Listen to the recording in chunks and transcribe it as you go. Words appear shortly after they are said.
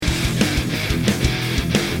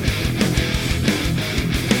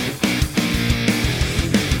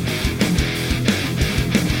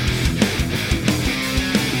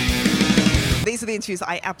interviews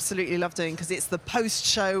I absolutely love doing because it's the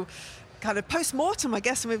post-show kind of post-mortem, I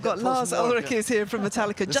guess, and we've got Lars Ulrich who's here from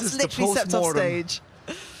Metallica, just literally stepped off stage.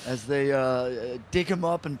 As they dig him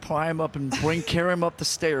up and pry him up and carry him up the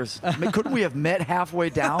stairs. I mean, couldn't we have met halfway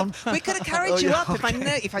down? We could have carried you up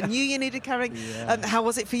if I knew you needed carrying. Yeah. How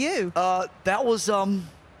was it for you? That was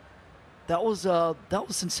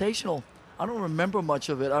sensational. I don't remember much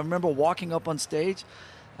of it. I remember walking up on stage,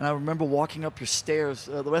 and I remember walking up your stairs.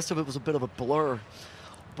 The rest of it was a bit of a blur,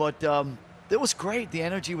 but it was great. The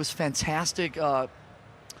energy was fantastic.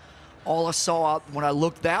 All I saw when I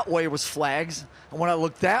looked that way was flags, and when I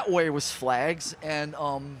looked that way was flags, and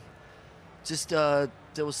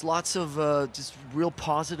there was lots of just real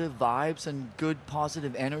positive vibes and good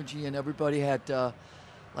positive energy, and everybody had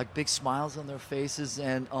like big smiles on their faces,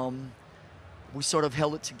 and we sort of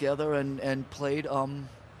held it together and played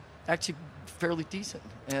actually fairly decent,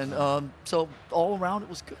 and so all around it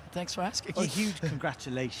was good. Thanks for asking. Well, huge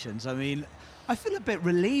congratulations. I mean, I feel a bit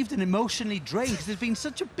relieved and emotionally drained because there's been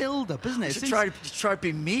such a build-up, isn't it? You try to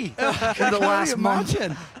be me in the last month.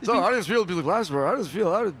 So how do you feel to be the Glastonbury? How does it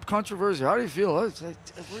feel? Controversy. How do you feel?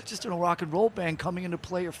 We're just in a rock and roll band coming in to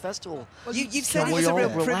play your festival. Well, you've said it was a real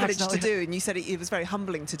privilege to do, and you said it was very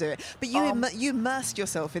humbling to do it. But you immersed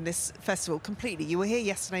yourself in this festival completely. You were here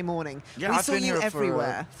yesterday morning. Yeah, we saw you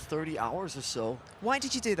everywhere. For 30 hours or so. Why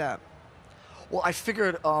did you do that? Well, I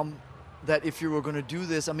figured that if you were going to do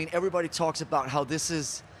this, I mean, everybody talks about how this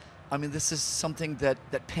is something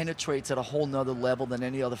that penetrates at a whole nother level than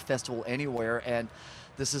any other festival anywhere, and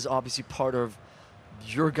this is obviously part of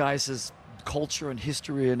your guys' culture and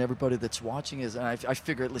history and everybody that's watching is, and I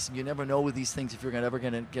figured, listen, you never know with these things if you're ever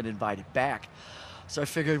going to get invited back. So I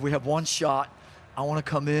figured we have one shot. I want to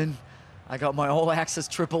come in. I got my all-access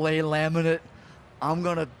AAA laminate. I'm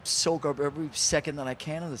going to soak up every second that I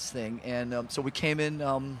can of this thing, and so we came in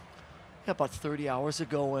about 30 hours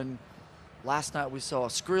ago, and last night we saw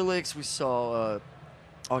Skrillex, we saw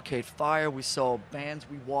Arcade Fire, we saw bands,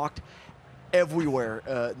 we walked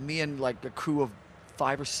everywhere. Me and like a crew of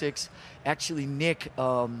 5 or 6. Actually, Nick,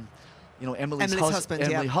 Emily's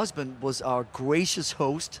husband was our gracious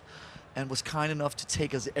host and was kind enough to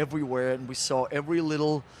take us everywhere, and we saw every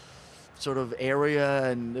little sort of area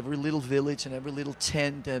and every little village and every little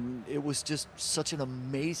tent, and it was just such an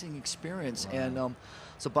amazing experience. Wow. And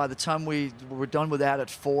so by the time we were done with that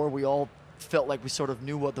at 4, we all felt like we sort of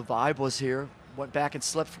knew what the vibe was here. Went back and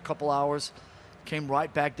slept for a couple hours, came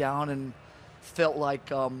right back down, and felt like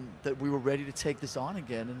that we were ready to take this on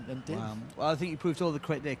again, and did. Wow. Well, I think you proved all the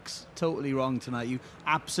critics totally wrong tonight. You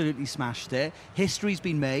absolutely smashed it. History's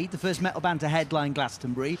been made, the first metal band to headline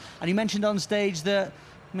Glastonbury, and you mentioned on stage that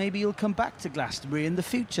maybe you'll come back to Glastonbury in the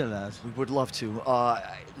future, Lars. We would love to.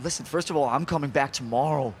 Listen, first of all, I'm coming back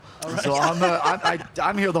tomorrow. Right. So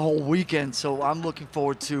I'm here the whole weekend, so I'm looking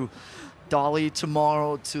forward to Dolly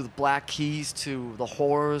tomorrow, to the Black Keys, to the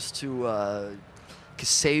Horrors, to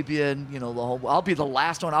Kasabian, the whole. I'll be the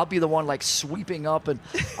last one. I'll be the one like sweeping up, and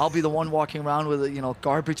I'll be the one walking around with a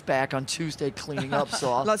garbage bag on Tuesday cleaning up.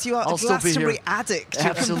 So Lars, you are a Glastonbury addict.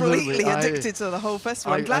 You're completely addicted to the whole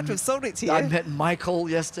festival. I'm glad we've sold it to you. I met Michael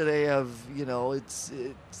yesterday. It's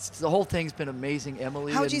the whole thing's been amazing.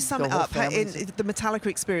 Emily. How would you sum it up in the Metallica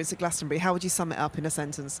experience at Glastonbury? How would you sum it up in a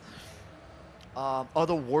sentence?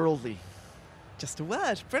 Otherworldly. Just a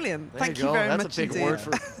word. Brilliant. There Thank you very much. That's a big word for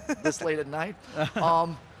this late at night.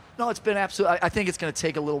 No, it's been absolutely. I think it's going to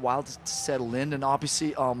take a little while to settle in, and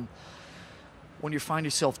obviously, when you find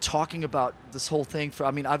yourself talking about this whole thing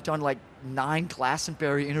I've done like 9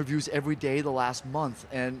 Glastonbury interviews every day the last month,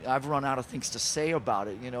 and I've run out of things to say about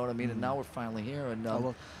it, you know what I mean? And now we're finally here,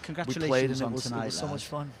 and congratulations we played, and on it was so much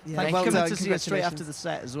fun. Yeah. Thanks for coming to see us straight after the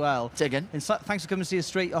set as well. Say again? Thanks for coming to see us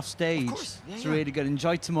straight off stage. Of course. Yeah, it's really good.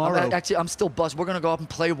 Enjoy tomorrow. Actually, I'm still buzzed. We're going to go up and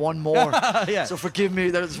play one more. Yeah. So forgive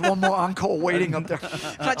me, there's one more encore waiting up there. Can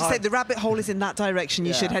I just say, the rabbit hole is in that direction.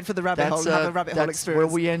 You should head for the rabbit hole and have a rabbit hole experience.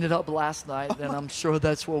 That's where we ended up last night, and I'm sure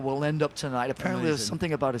that's where we'll end up tonight. Apparently there's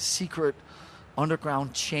something about a secret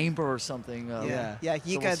underground chamber or something. You go we'll there.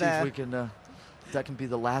 See if we can, that can be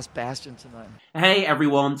the last bastion tonight. Hey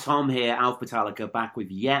everyone, Tom here, Alf Metallica, back with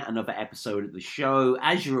yet another episode of the show.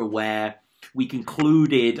 As you're aware, we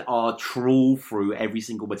concluded our trawl through every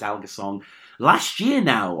single Metallica song last year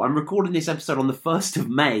now. I'm recording this episode on the 1st of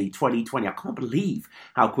May, 2020. I can't believe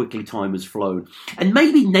how quickly time has flown. And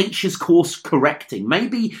maybe nature's course correcting.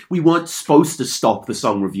 Maybe we weren't supposed to stop the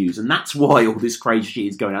song reviews, and that's why all this crazy shit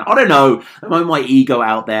is going on. I don't know. I'm my ego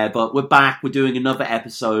out there, but we're back. We're doing another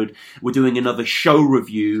episode. We're doing another show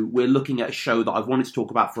review. We're looking at a show that I've wanted to talk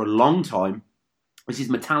about for a long time. This is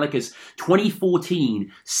Metallica's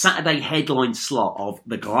 2014 Saturday headline slot of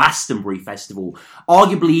the Glastonbury Festival.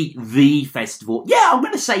 Arguably the festival. Yeah, I'm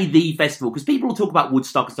going to say the festival because people will talk about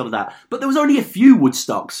Woodstock and stuff like that. But there was only a few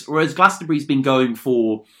Woodstocks, whereas Glastonbury's been going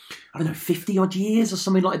for, I don't know, 50 odd years or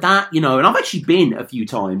something like that, and I've actually been a few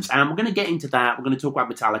times, and we're going to get into that. We're going to talk about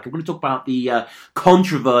Metallica. We're going to talk about the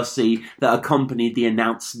controversy that accompanied the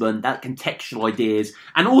announcement, that contextual ideas,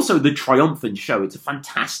 and also the triumphant show. It's a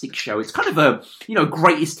fantastic show. It's kind of a,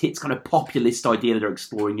 greatest hits kind of populist idea that they're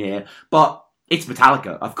exploring here, but it's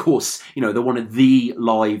Metallica, of course. They're one of the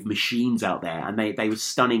live machines out there, and they were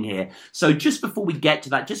stunning here. So just before we get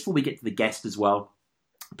to that, just before we get to the guest as well,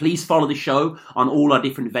 please follow the show on all our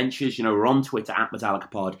different ventures. We're on Twitter at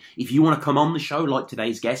MetallicaPod. If you want to come on the show like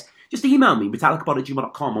today's guest, just email me,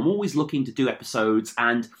 metallicapod@gmail.com. I'm always looking to do episodes,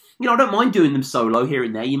 and I don't mind doing them solo here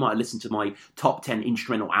and there. You might listen to my top 10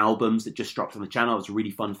 instrumental albums that just dropped on the channel. It's a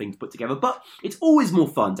really fun thing to put together, but it's always more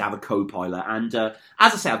fun to have a co-pilot. And as I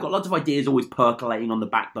say, I've got lots of ideas always percolating on the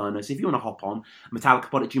back burner. So if you want to hop on,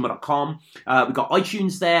 metallicapod@gmail.com. We've got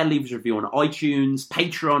iTunes there. Leave us a review on iTunes.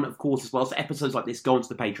 Patreon, of course, as well. So episodes like this go onto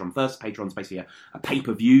the Patreon first. Patreon's basically a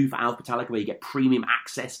pay-per-view for Alpha Metallica where you get premium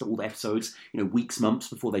access to all the episodes, weeks, months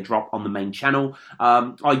before they drop on the main channel.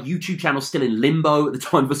 Our YouTube channel's still in limbo at the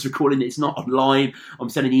time of us recording it. It's not online. I'm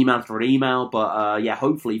sending email after an email, but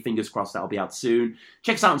hopefully, fingers crossed, that'll be out soon.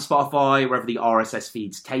 Check us out on Spotify, wherever the RSS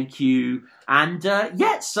feeds take you. And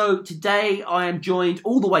so today I am joined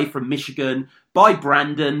all the way from Michigan by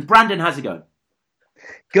Brandon. Brandon, how's it going?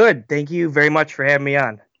 Good. Thank you very much for having me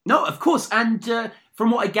on. No, of course. And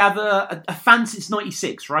from what I gather, a fan since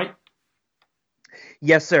 '96, right?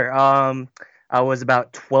 Yes, sir. I was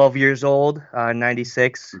about 12 years old,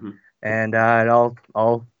 96, and it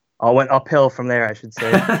all went uphill from there, I should say.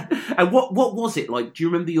 And what was it like? Do you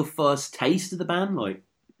remember your first taste of the band? Like,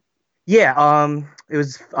 yeah, it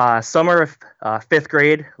was summer of fifth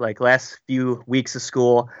grade, like last few weeks of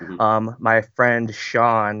school. My friend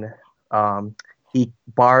Sean, he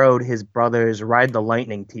borrowed his brother's Ride the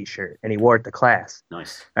Lightning T-shirt, and he wore it to class.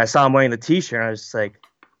 Nice. I saw him wearing the T-shirt, and I was just like,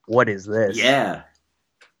 "What is this?" Yeah.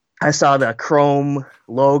 I saw the chrome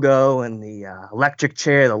logo and the electric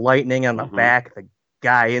chair, the lightning on the back, the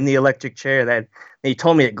guy in the electric chair. That he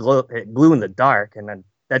told me it glue in the dark, and then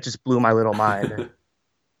that just blew my little mind.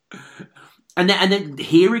 and then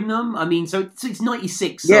hearing them, I mean, so it's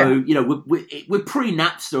 '96, so yeah. We're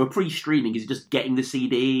pre-Napster or pre-streaming. Is it just getting the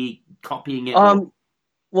CD, copying it?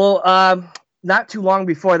 Not too long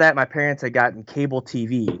before that, my parents had gotten cable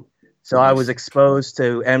TV. So nice. I was exposed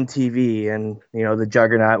to MTV and, the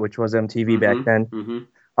juggernaut, which was MTV back then.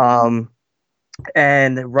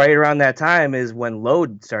 And right around that time is when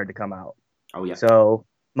Load started to come out. Oh, yeah. So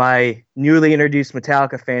my newly introduced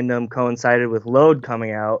Metallica fandom coincided with Load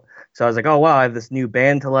coming out. So I was like, oh, wow, I have this new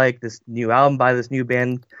band to like, this new album by this new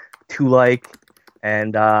band to like.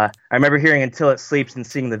 And I remember hearing Until It Sleeps and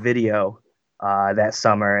seeing the video that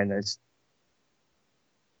summer, and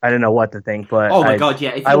I don't know what to think, but oh my god,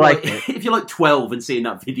 yeah! If you're like 12 and seeing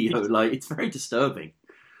that video, like it's very disturbing.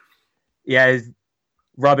 Yeah, he's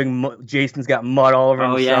rubbing. Jason's got mud all over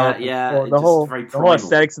himself. Oh yeah. The whole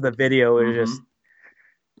aesthetics of the video is just.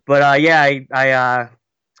 But I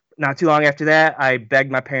not too long after that, I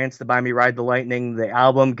begged my parents to buy me Ride the Lightning, the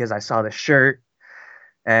album, because I saw the shirt,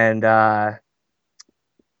 and that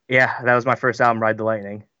was my first album, Ride the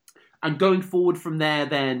Lightning. And going forward from there,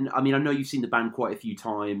 then, I mean, I know you've seen the band quite a few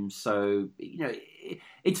times, so,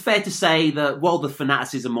 it's fair to say that while the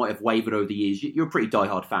fanaticism might have wavered over the years, you're a pretty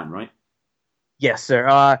diehard fan, right? Yes, sir.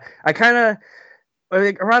 I kind of,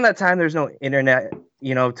 around that time, there's no internet,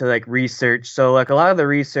 to, research. So, a lot of the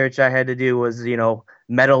research I had to do was,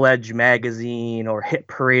 Metal Edge magazine or Hit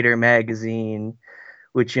Parader magazine,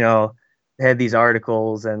 which, had these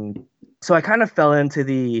articles. And so I kind of fell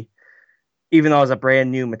into even though I was a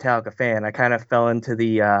brand new Metallica fan, I kind of fell into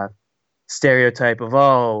the stereotype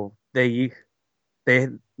of, they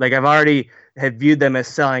I've already had viewed them as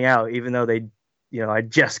selling out, even though they, I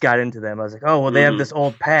just got into them. I was like, they have this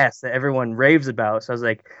old past that everyone raves about. So I was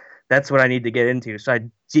like, that's what I need to get into. So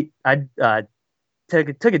I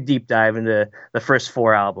took a deep dive into the first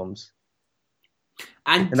 4 albums,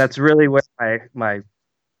 and that's really where my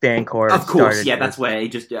fan core of course started. Yeah, that's where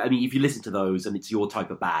it just, I mean, if you listen to those and it's your type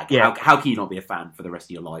of bag, how can you not be a fan for the rest of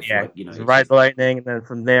your life? Yeah, Ride the Lightning, and then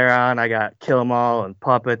from there on I got Kill 'Em All and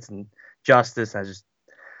Puppets and Justice.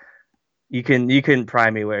 You couldn't pry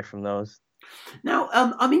me away from those. Now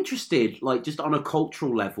I'm interested, just on a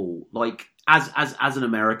cultural level, as an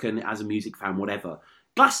American, as a music fan, whatever,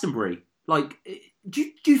 Glastonbury, do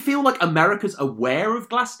you feel like America's aware of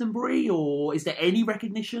Glastonbury, or is there any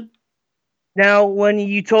recognition? Now, when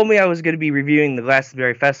you told me I was going to be reviewing the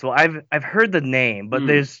Glastonbury Festival, I've heard the name, but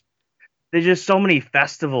there's just so many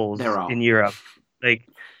festivals in Europe, like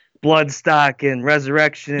Bloodstock and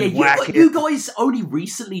Resurrection and you guys only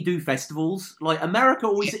recently do festivals. Like America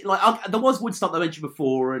always, there was Woodstock that I mentioned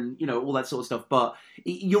before, and all that sort of stuff. But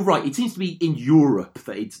you're right; it seems to be in Europe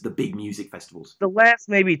that it's the big music festivals. The last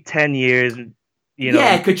maybe 10 years,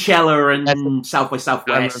 Coachella and South by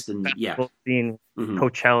Southwest, and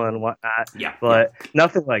Coachella and whatnot. Yeah, but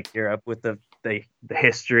nothing like Europe with the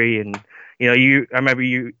history and I remember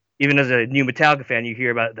you. Even as a new Metallica fan, you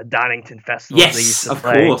hear about the Donington Festival. Yes,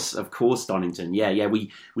 of course, Donington. Yeah.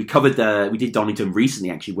 We covered we did Donington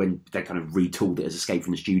recently, actually, when they kind of retooled it as Escape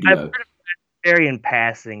from the Studio. I've heard of it very in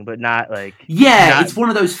passing, but not like. Yeah, it's one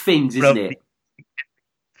of those things, isn't it?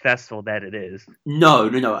 Festival that it is.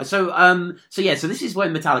 No. So this is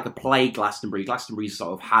when Metallica played Glastonbury. Glastonbury's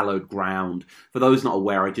sort of hallowed ground. For those not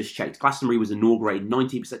aware, I just checked. Glastonbury was inaugurated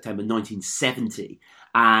 19th September 1970.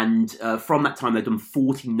 And from that time, they've done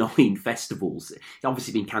 49 festivals. It's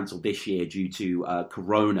obviously been cancelled this year due to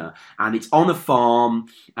Corona. And it's on a farm,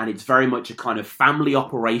 and it's very much a kind of family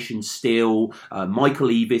operation still. Michael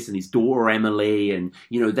Eavis and his daughter Emily, and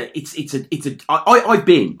I've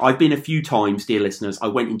been a few times, dear listeners. I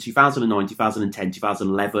went in 2009, 2010,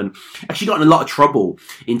 2011. Actually got in a lot of trouble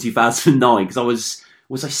in 2009 because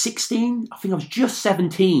was I 16? I think I was just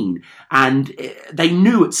 17. And they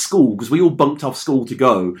knew at school, because we all bunked off school to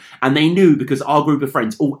go, and they knew because our group of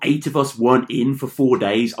friends, all 8 of us weren't in for 4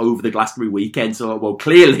 days over the Glastonbury weekend. So, well,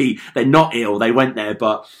 clearly they're not ill. They went there,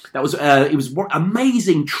 but that was it was an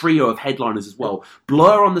amazing trio of headliners as well.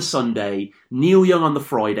 Blur on the Sunday, Neil Young on the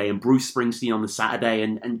Friday, and Bruce Springsteen on the Saturday,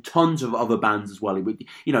 and tons of other bands as well. And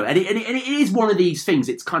it is one of these things.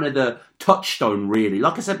 It's kind of the touchstone, really.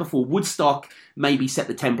 Like I said before, Woodstock maybe set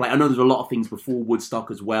the template. I know there's a lot of things before Woodstock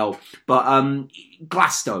as well, but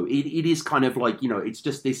Glasgow, it is kind of like, it's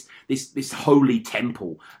just this holy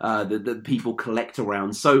temple that people collect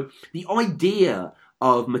around. So the idea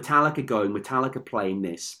of Metallica playing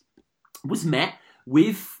this was met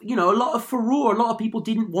with, a lot of furore. A lot of people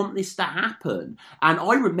didn't want this to happen. And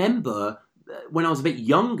I remember when I was a bit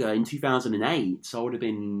younger in 2008, so I would have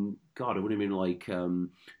been, like,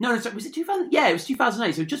 was it 2000? Yeah, it was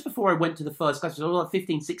 2008. So just before I went to the first class, I was like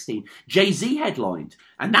 15, 16, Jay-Z headlined.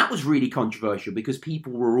 And that was really controversial because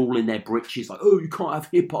people were all in their britches, like, oh, you can't have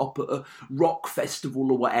hip-hop at a rock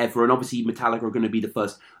festival or whatever. And obviously Metallica are going to be the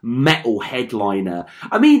first metal headliner.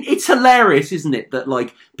 I mean, it's hilarious, isn't it, that,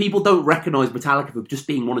 like, people don't recognise Metallica for just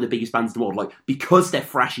being one of the biggest bands in the world, like, because they're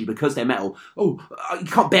thrashy, because they're metal. Oh, you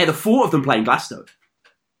can't bear the thought of them playing Glasgow.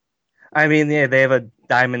 I mean, yeah, they have a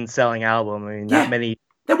diamond-selling album. I mean, not many.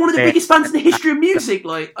 They're one of the biggest bands in the history of music.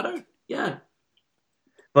 Like, But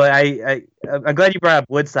I'm glad you brought up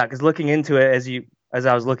Woodstock, because looking into it as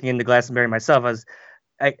I was looking into Glastonbury myself,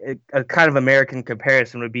 a kind of American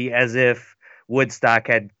comparison would be as if Woodstock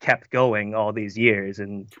had kept going all these years.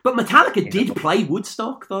 But Metallica did play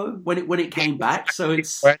Woodstock though when it came back, so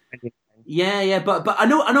it's. Yeah, but I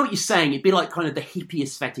know what you're saying. It'd be like kind of the hippie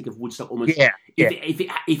aesthetic of Woodstock, almost. Yeah.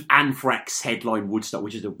 If Anthrax headlined Woodstock,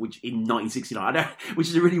 which in 1969, which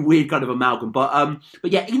is a really weird kind of amalgam. But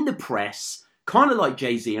yeah, in the press, kind of like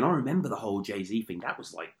Jay-Z, and I remember the whole Jay-Z thing. That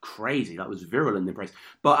was like crazy. That was virulent in the press.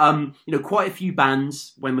 But quite a few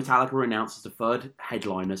bands when Metallica were announced as the third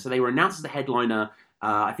headliner. So they were announced as the headliner,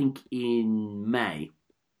 I think in May.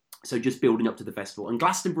 So just building up to the festival, and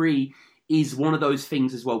Glastonbury is one of those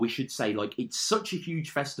things as well, we should say, like, it's such a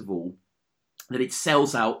huge festival that it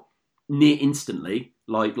sells out near instantly,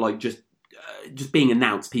 like just being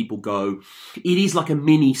announced, people go. It is like a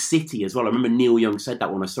mini city as well. I remember Neil Young said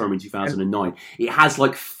that when I saw him in 2009. It has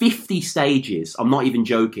like 50 stages. I'm not even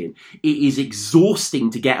joking. It is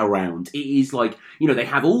exhausting to get around. It is like, they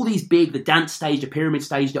have all these big, the dance stage, the pyramid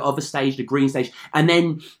stage, the other stage, the green stage, and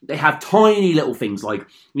then they have tiny little things like,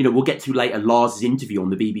 we'll get to later Lars's interview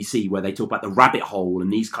on the BBC where they talk about the rabbit hole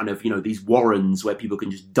and these kind of, these warrens where people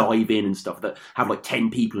can just dive in and stuff that have like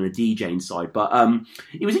 10 people and a DJ inside. But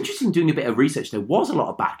it was interesting doing a bit of research. There was a lot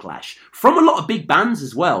of backlash from a lot of big bands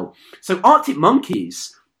as well. So Arctic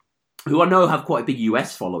Monkeys, who I know have quite a big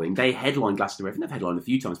US following, they headlined Glastonbury. I think they've headlined a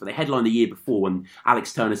few times, but they headlined the year before when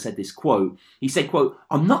Alex Turner said this quote. He said, quote,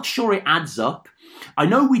 "I'm not sure it adds up. I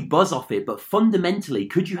know we'd buzz off it, but fundamentally,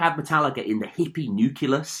 could you have Metallica in the hippie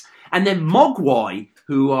nucleus?" And then Mogwai,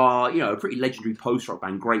 who are, a pretty legendary post-rock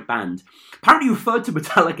band, great band, apparently referred to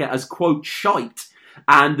Metallica as, quote, shite.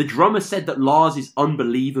 And the drummer said that Lars is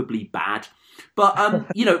unbelievably bad. But,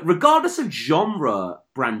 regardless of genre,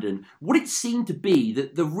 Brandon, what it seemed to be,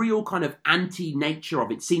 the real kind of anti-nature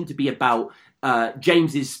of it seemed to be about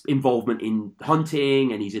James's involvement in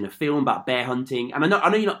hunting, and he's in a film about bear hunting. And I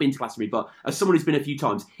know you've not been to Glastonbury, but as someone who's been a few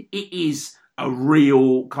times, it is a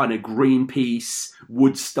real kind of Greenpeace,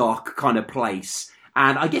 Woodstock kind of place.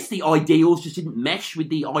 And I guess the ideals just didn't mesh with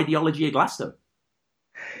the ideology of Glasgow.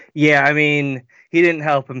 Yeah, I mean, he didn't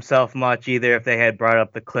help himself much either if they had brought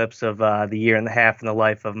up the clips of the year and a half in the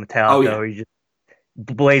life of Metallica, where he's just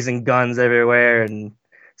blazing guns everywhere and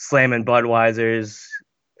slamming Budweisers.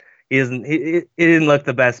 He didn't look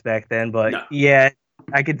the best back then, but yeah,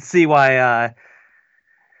 I could see why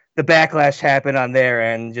the backlash happened on their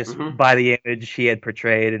end, just by the image he had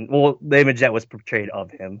portrayed, and the image that was portrayed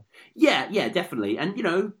of him. Yeah, definitely. And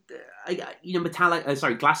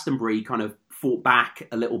Glastonbury kind of fought back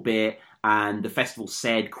a little bit, and the festival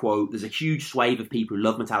said, quote, "There's a huge swathe of people who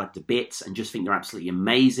love Metallica to bits and just think they're absolutely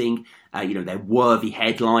amazing. They're worthy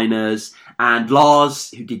headliners." And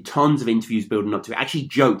Lars, who did tons of interviews building up to it, actually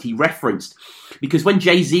joked, he referenced, because when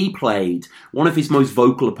Jay-Z played, one of his most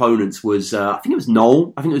vocal opponents was, I think it was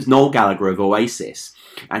Noel Gallagher of Oasis.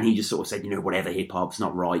 And he just sort of said, whatever, hip-hop's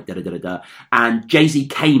not right, da-da-da-da-da. And Jay-Z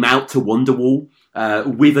came out to Wonderwall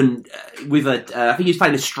with I think he was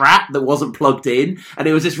playing a Strat that wasn't plugged in, and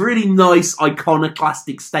it was this really nice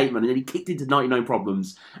iconoclastic statement, and then he kicked into 99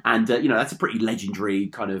 Problems, and that's a pretty legendary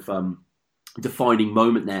kind of defining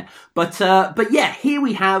moment there. But yeah, here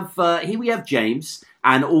we have James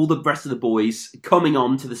and all the rest of the boys coming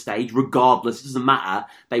on to the stage. Regardless, it doesn't matter,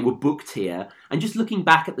 they were booked here. And just looking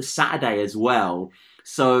back at the Saturday as well,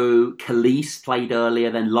 so Khalees played earlier,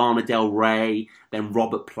 then Lana Del Rey, then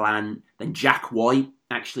Robert Plant, then Jack White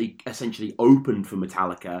actually essentially opened for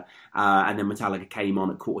Metallica, and then Metallica came on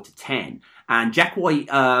at 9:45. And Jack White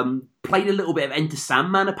played a little bit of Enter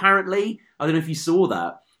Sandman, apparently. I don't know if you saw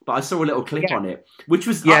that, but I saw a little clip on it, which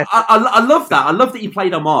was, I love that. I love that he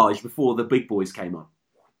played homage before the big boys came on.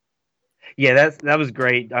 Yeah, that was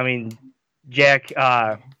great. I mean, Jack, good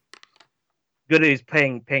at he's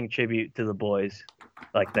paying tribute to the boys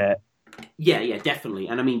like that. Yeah, definitely.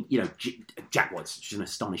 And I mean, Jack White's just an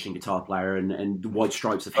astonishing guitar player, and the White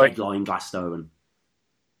Stripes have headlined Glasgow.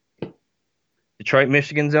 And Detroit,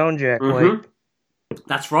 Michigan's own Jack White.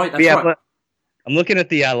 That's right. But I'm looking at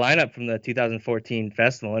the lineup from the 2014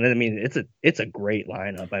 festival, and I mean, it's a great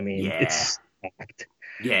lineup. I mean, it's stacked.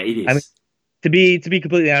 Yeah, it is. I mean, to be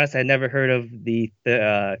completely honest, I'd never heard of the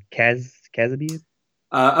Kasabian.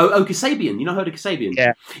 Kasabian. You not heard of Kasabian?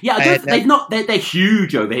 Yeah. They're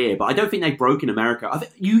huge over here, but I don't think they've broken America.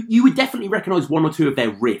 You would definitely recognise one or two of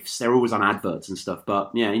their riffs. They're always on adverts and stuff.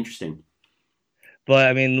 But yeah, interesting. But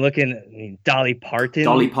I mean, Dolly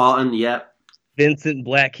Parton, yeah. Vincent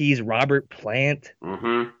Black Keys, Robert Plant.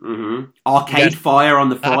 Arcade Fire on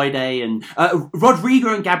the Friday, and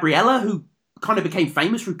Rodrigo and Gabriella, who kind of became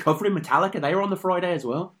famous through covering Metallica. They were on the Friday as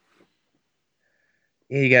well.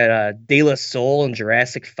 You got De La Soul and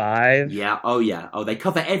Jurassic 5. Yeah. Oh, they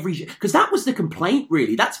cover because that was the complaint,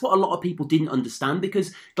 really. That's what a lot of people didn't understand,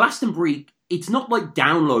 because Glastonbury, it's not like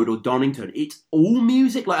Download or Donington. It's all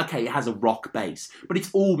music. Like, okay, it has a rock base, but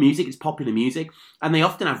it's all music. It's popular music. And they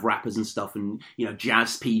often have rappers and stuff, and,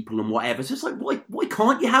 jazz people and whatever. So it's like, why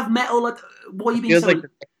can't you have metal? Like, why are you being so... like the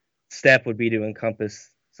step would be to encompass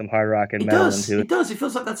some hard rock and metal into it. It does. It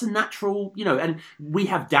feels like that's a natural, and we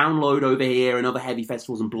have Download over here and other heavy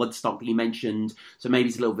festivals and Bloodstock that you mentioned, so maybe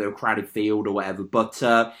it's a little bit of a crowded field or whatever. But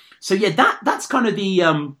so yeah, that's kind of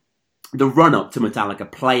the run up to Metallica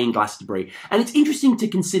playing Glastonbury, and it's interesting to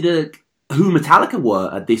consider who Metallica were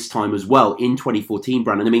at this time as well in 2014.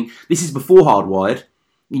 Brandon, I mean, this is before Hardwired.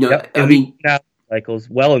 I mean. Cycles,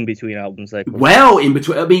 well in between album cycles. Well in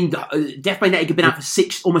between. I mean, Death Magnetic had been out for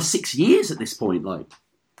almost 6 years at this point, like.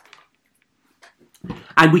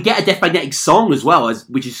 And we get a Death Magnetic song as well,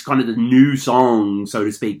 which is kind of the new song, so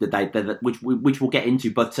to speak, which we'll get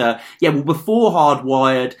into. But before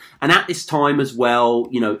Hardwired, and at this time as well,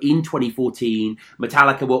 in 2014,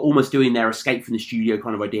 Metallica were almost doing their escape from the studio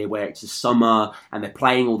kind of idea, where it's the summer and they're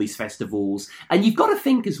playing all these festivals. And you've got to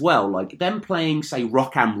think as well, like them playing, say,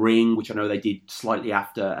 Rock am Ring, which I know they did slightly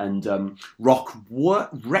after, and Rock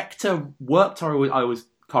Rector Worked. I always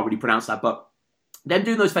can't really pronounce that, but them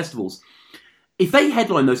doing those festivals. If they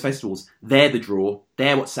headline those festivals, they're the draw.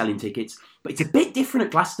 They're what's selling tickets. But it's a bit different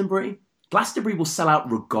at Glastonbury. Glastonbury will sell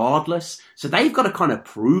out regardless. So they've got to kind of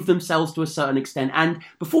prove themselves to a certain extent. And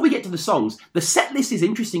before we get to the songs, the set list is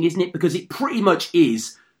interesting, isn't it? Because it pretty much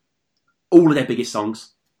is all of their biggest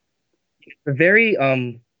songs. A very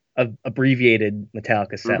abbreviated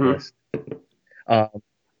Metallica set list.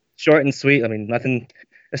 Short and sweet. I mean, nothing...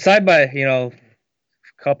 Aside by,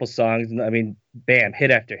 couple songs. I mean, bam,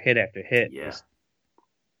 hit after hit after hit. Yeah.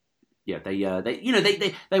 Yeah, they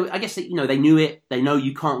I guess they knew it. They know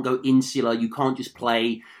you can't go insular. You can't just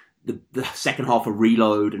play the second half of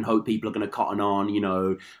Reload and hope people are going to cotton on.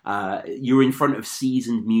 You're in front of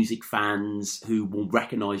seasoned music fans who will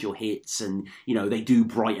recognise your hits, and they do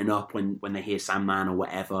brighten up when they hear Sandman or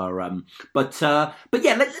whatever. But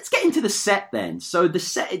yeah, let's get into the set then. So the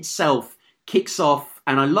set itself kicks off,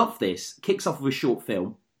 and I love this. Kicks off with a short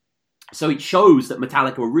film. So it shows that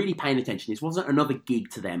Metallica were really paying attention. This wasn't another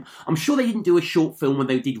gig to them. I'm sure they didn't do a short film when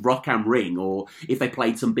they did Rock am Ring, or if they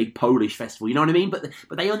played some big Polish festival, you know what I mean? But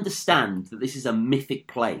they understand that this is a mythic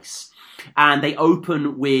place. And they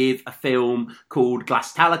open with a film called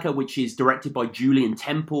Glastallica, which is directed by Julian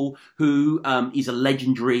Temple, who is a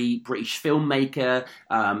legendary British filmmaker.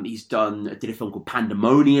 He's did a film called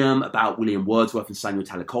Pandemonium about William Wordsworth and Samuel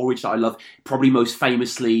Taylor Coleridge that I love. Probably most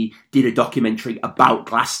famously did a documentary about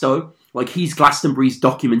Glasto. Like, he's Glastonbury's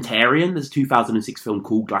documentarian. There's a 2006 film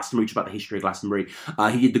called Glastonbury, which is about the history of Glastonbury.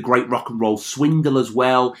 He did The Great Rock and Roll Swindle as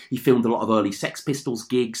well. He filmed a lot of early Sex Pistols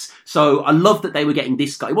gigs. So I love that they were getting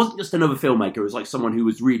this guy. It wasn't just another filmmaker. It was like someone who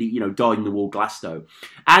was really, dyed-in-the-wool Glasto.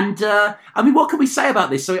 And, what can we say about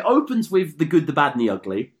this? So it opens with The Good, the Bad, and the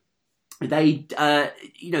Ugly. They,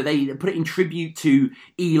 they put it in tribute to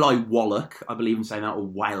Eli Wallach, I believe I'm saying that, or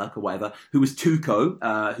Wallach or whatever, who was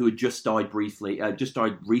Tuco, who had just died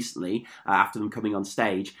recently after them coming on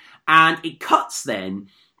stage. And it cuts then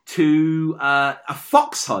to a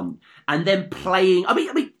fox hunt, and then playing.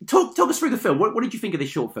 Talk us through the film. What did you think of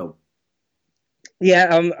this short film?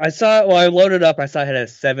 Yeah, I loaded up. I saw it had a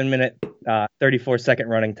 7-minute, 34-second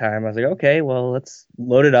running time. I was like, okay, well, let's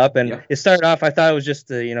load it up. And It started off, I thought it was just,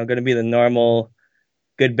 going to be the normal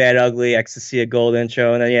Good, Bad, Ugly, Ecstasy of Gold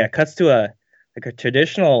intro. And then, it cuts to a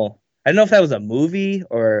traditional, I don't know if that was a movie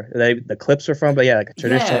or the clips were from, but like a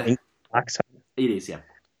traditional fox hunt. It is, yeah.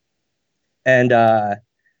 And,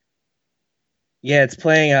 it's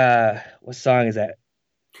playing, what song is that?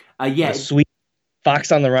 The Sweet.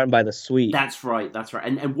 Fox on the Run by The Sweet. That's right.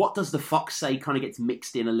 And what does the fox say kind of gets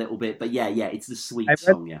mixed in a little bit, but yeah, it's the Sweet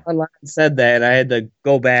song, yeah. Online said that, and I had to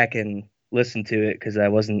go back and listen to it because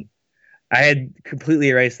I had completely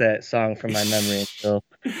erased that song from my memory until...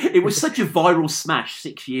 It was such a viral smash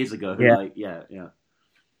 6 years ago. Yeah.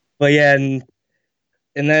 But yeah, and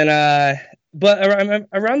then, but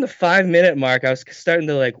around the 5-minute mark, I was starting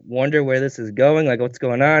to wonder where this is going, what's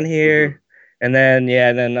going on here. Mm-hmm. And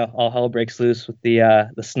then, all hell breaks loose with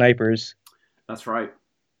the snipers. That's right.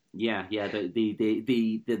 Yeah.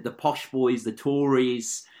 The posh boys, the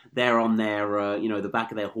Tories, they're on their, the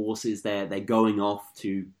back of their horses. They're going off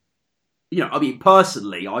to,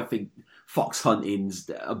 personally, I think fox hunting's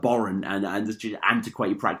abhorrent and just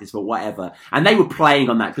antiquated practice, but whatever. And they were playing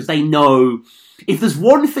on that because they know if there's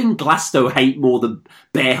one thing Glasto hate more than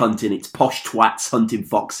bear hunting, it's posh twats hunting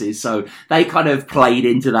foxes. So they kind of played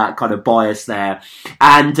into that kind of bias there.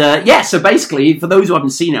 And so basically, for those who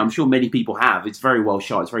haven't seen it, I'm sure many people have. It's very well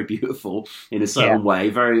shot. It's very beautiful in a certain way.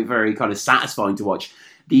 Very, very kind of satisfying to watch.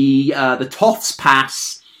 The Toffs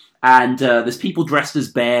pass. And there's people dressed as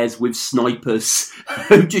bears with snipers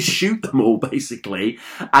who just shoot them all, basically.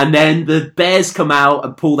 And then the bears come out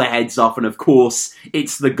and pull their heads off. And, of course,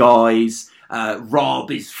 it's the guys.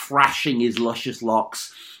 Rob is thrashing his luscious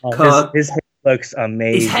locks. His hair looks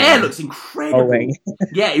amazing. His hair looks incredible.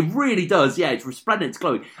 Yeah, it really does. Yeah, it's resplendent. It's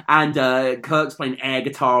glowing. And Kirk's playing air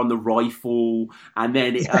guitar on the rifle. And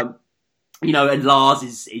then... and Lars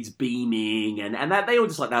is beaming, and they all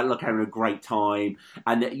just like that, look, having a great time.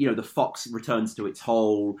 And the fox returns to its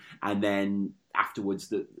hole, and then afterwards,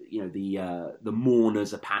 the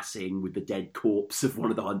mourners are passing with the dead corpse of one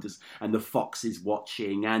of the hunters, and the fox is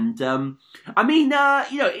watching. And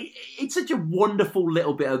it's such a wonderful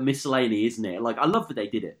little bit of miscellany, isn't it? I love that they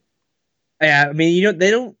did it. Yeah, they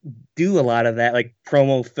don't do a lot of that,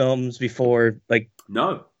 promo films before,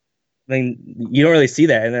 No. You don't really see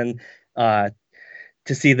that, and then.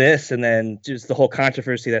 To see this, and then just the whole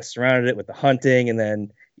controversy that surrounded it with the hunting, and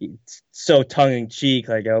then it's so tongue-in-cheek,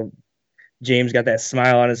 James got that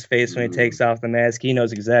smile on his face when he takes off the mask. He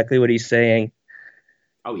knows exactly what he's saying.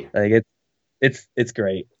 Oh yeah, it's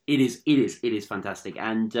great. It is fantastic,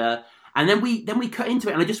 and then we cut into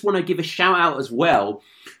it, and I just want to give a shout out as well.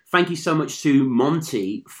 Thank you so much to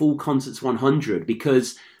Monty, Full Concerts 100,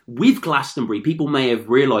 because with Glastonbury, people may have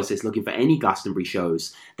realised this looking for any Glastonbury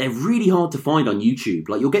shows, they're really hard to find on YouTube.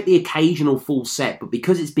 You'll get the occasional full set, but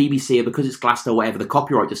because it's BBC or because it's Glasto or whatever, the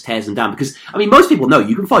copyright just tears them down. Because, most people know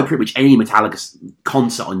you can find pretty much any Metallica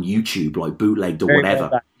concert on YouTube, bootlegged or whatever.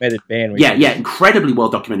 Well documented band. Yeah, incredibly well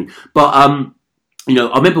documented. But you know,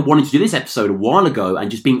 I remember wanting to do this episode a while ago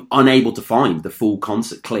and just being unable to find the full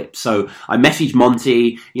concert clip. So I messaged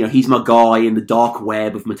Monty, you know, he's my guy in the dark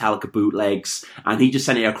web of Metallica bootlegs, and he just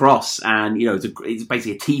sent it across. And, you know, it's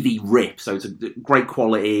basically a TV rip, so it's a great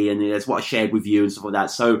quality, and that's what I shared with you and stuff like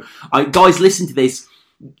that. So, guys, listen to this.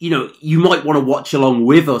 You know, you might want to watch along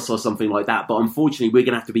with us or something like that, but unfortunately we're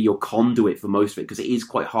going to have to be your conduit for most of it because it is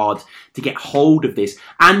quite hard to get hold of this.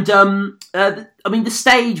 And, I mean, the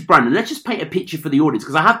stage, Brandon, let's just paint a picture for the audience,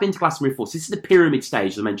 because I have been to Glastonbury before. So this is the pyramid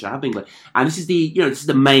stage, as I mentioned. I have been, and this is this is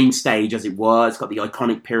the main stage, as it were. It's got the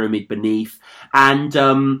iconic pyramid beneath. And,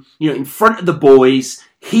 you know, in front of the boys,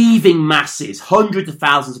 heaving masses, hundreds of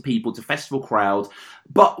thousands of people, to festival crowd.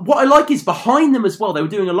 But what I like is behind them as well. They were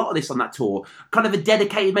doing a lot of this on that tour. Kind of a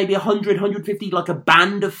dedicated, maybe 100, 150, like a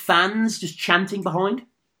band of fans just chanting behind.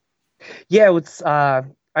 Yeah, it's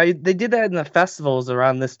they did that in the festivals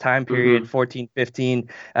around this time period, 14, 15,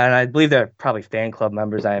 and I believe they're probably fan club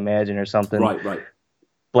members, I imagine, or something. Right.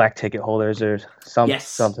 Black ticket holders or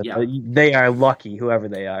something. Yeah. They are lucky, whoever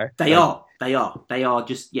they are. They are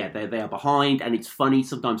just, they are behind, and it's funny.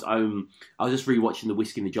 Sometimes I was just rewatching the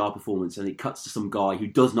Whiskey in the Jar performance, and it cuts to some guy who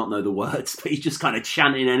does not know the words, but he's just kind of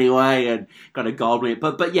chanting anyway and kind of garbling it.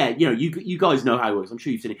 But yeah, you know, you guys know how it works. I'm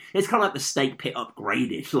sure you've seen it. It's kind of like the steak pit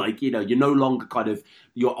upgraded. Like, you know, you're no longer kind of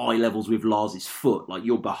your eye levels with Lars's foot. Like,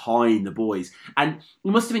 you're behind the boys, and it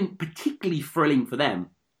must have been particularly thrilling for them,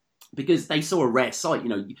 because they saw a rare sight. You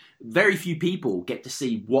know, very few people get to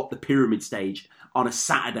see what the pyramid stage on a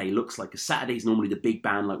Saturday looks like. A Saturday is normally the big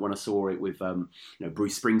band, like when I saw it with, you know,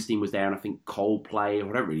 Bruce Springsteen was there, and I think Coldplay, or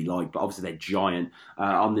I don't really like, but obviously they're giant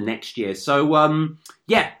on the next year. So,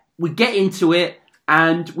 yeah, we get into it,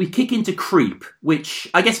 and we kick into Creep, which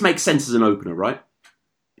I guess makes sense as an opener, right?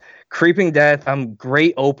 Creeping Death,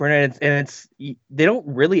 great opener, and it's they don't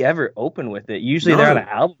really ever open with it. Usually they're on an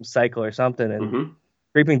album cycle or something, and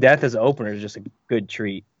Creeping Death as an opener is just a good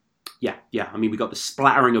treat. Yeah. I mean, we got the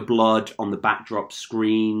splattering of blood on the backdrop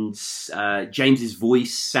screens. James's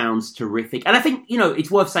voice sounds terrific. And I think, you know, it's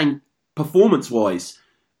worth saying, performance-wise,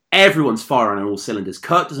 everyone's firing on all cylinders.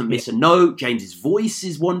 Kirk doesn't miss a note. James's voice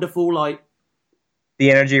is wonderful. Like,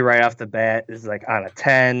 the energy right off the bat is like on a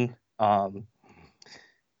 10.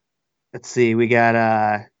 Let's see. We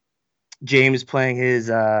got James playing his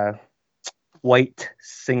white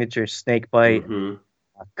signature Snakebite.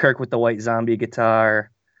 Kirk with the white zombie guitar.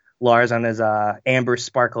 Lars on his amber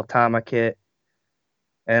sparkle Tama kit.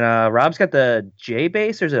 And Rob's got the J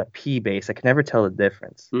bass, or is it a P bass? I can never tell the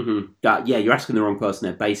difference. Yeah, you're asking the wrong person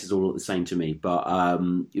there. Bass is all the same to me. But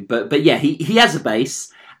yeah, he has a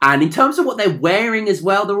bass. And in terms of what they're wearing as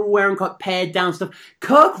well, they're all wearing quite pared down stuff.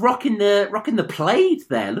 Kirk rocking the plaid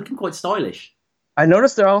there, looking quite stylish. I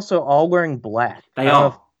noticed they're also all wearing black. They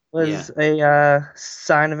are. Was a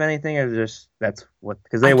sign of anything, or just that's what,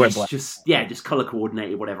 because they wear black? Just color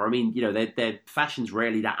coordinated, whatever. I mean, you know, their fashion's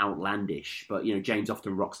rarely that outlandish, but you know, James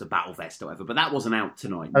often rocks the battle vest or whatever. But that wasn't out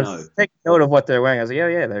tonight. I was taking note of what they're wearing. I was like,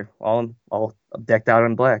 yeah, they're all decked out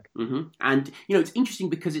in black. And you know, it's interesting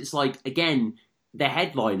because it's like, again, they're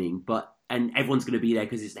headlining, and everyone's going to be there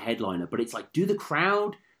because it's the headliner. But it's like, do the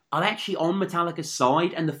crowd? Are they actually on Metallica's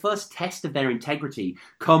side? And the first test of their integrity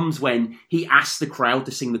comes when he asks the crowd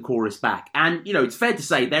to sing the chorus back. And, you know, it's fair to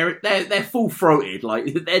say they're full-throated.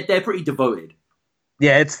 Like, they're pretty devoted.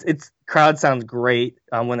 Yeah, it's crowd sounds great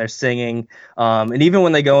when they're singing. And even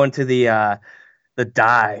when they go into the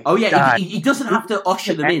die. Oh, yeah, he doesn't have to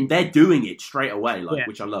usher them in. They're doing it straight away,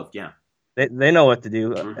 which I loved, yeah. They know what to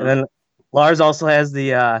do. And then Lars also has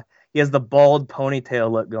the bald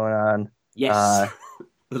ponytail look going on. Yes.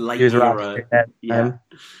 The late era.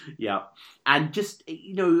 Yeah. And just,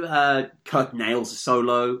 you know, Kirk nails a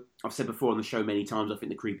solo. I've said before on the show many times, I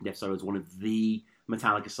think the Creeping Death solo is one of the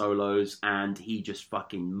Metallica solos, and he just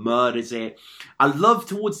fucking murders it. I love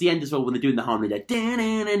towards the end as well when they're doing the harmony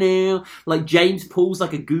there. Like, James pulls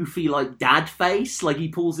like a goofy, like, dad face. Like, he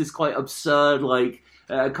pulls this quite absurd, like,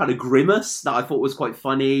 kind of grimace that I thought was quite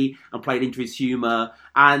funny and played into his humour.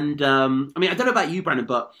 And, I mean, I don't know about you, Brandon,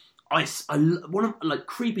 but I one of, like,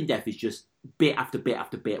 Creeping Death is just bit after bit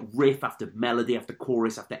after bit, riff after melody after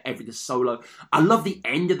chorus after the solo. I love the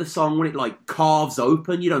end of the song when it, like, carves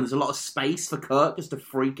open, you know, there's a lot of space for Kirk just to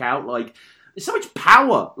freak out. Like, there's so much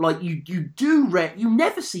power. Like, you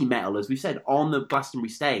never see metal, as we said, on the Glastonbury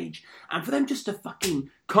stage. And for them just to fucking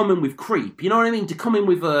come in with Creep, you know what I mean? To come in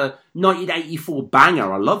with a 1984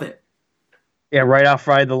 banger, I love it. Yeah, right off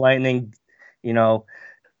Ride the Lightning, you know,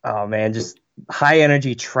 oh man, just high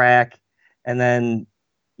energy track. And then,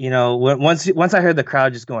 you know, once I heard the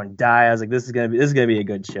crowd just going die, I was like, this is gonna be a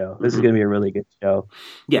good show. This is gonna be a really good show.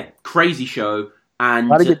 Yeah, crazy show. And a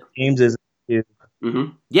lot of good Jameses too.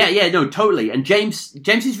 Yeah, no, totally. And James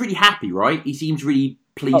is really happy, right? He seems really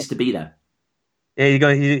pleased to be there.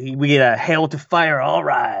 Yeah, we get a hail to fire, all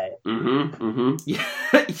right.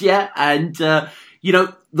 Yeah, and the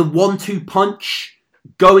 1-2 punch,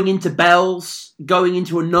 going into Bells, going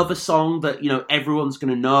into another song that everyone's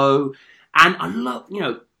going to know, and I love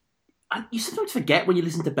you sometimes forget when you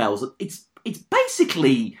listen to Bells, it's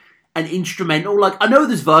basically an instrumental. Like, I know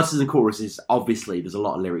there's verses and choruses, obviously there's a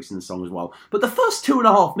lot of lyrics in the song as well, but the first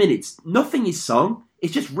 2.5 minutes, nothing is sung.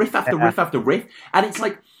 It's just riff after riff after riff, and it's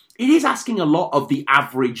like, it is asking a lot of the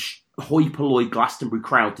average hoi polloi Glastonbury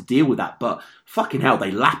crowd to deal with that, but fucking hell,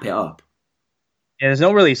 they lap it up. Yeah, there's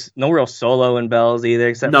no real solo in Bells either,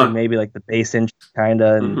 except for maybe like the bass in kind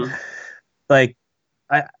of, and like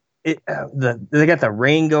they got the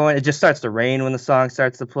rain going. It just starts to rain when the song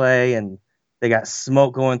starts to play, and they got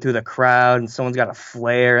smoke going through the crowd, and someone's got a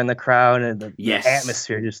flare in the crowd, and the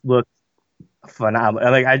atmosphere just looks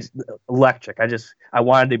phenomenal. Like, electric. I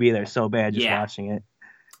wanted to be there so bad just watching it.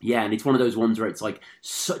 Yeah, and it's one of those ones where it's like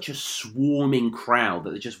such a swarming crowd that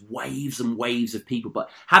there's just waves and waves of people. But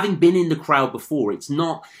having been in the crowd before, it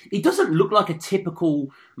doesn't look like a typical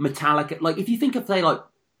Metallica. Like, if you think of, say, like,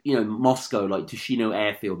 Moscow, like Tushino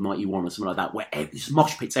Airfield 91 or something like that, where there's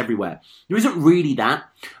mosh pits everywhere. There isn't really that.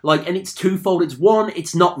 Like, and it's twofold. It's one,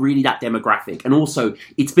 it's not really that demographic. And also,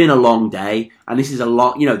 it's been a long day, and this is a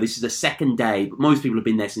lot, this is the second day, but most people have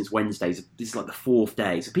been there since Wednesday. So this is like the 4th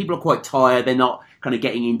day. So people are quite tired. They're not kind of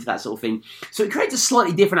getting into that sort of thing. So it creates a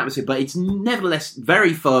slightly different atmosphere, but it's nevertheless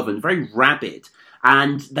very fervent, very rabid,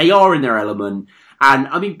 and they are in their element. And,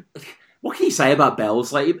 I mean, what can you say about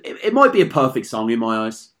Bells? Like, it might be a perfect song in my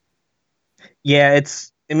eyes. Yeah,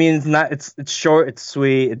 it's short, it's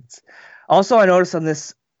sweet. It's also, I noticed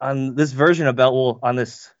on this version of Bell, on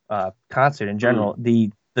this concert in general,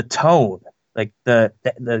 the tone, like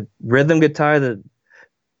the rhythm guitar,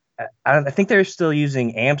 I think they're still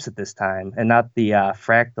using amps at this time and not the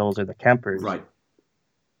Fractals or the Kempers. Right.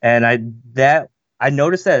 And I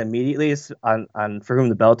noticed that immediately on For Whom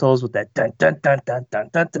the Bell Tolls with that dun dun dun dun dun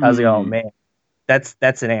dun. I was like, oh man, that's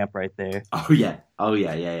an amp right there. Oh yeah.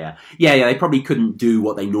 They probably couldn't do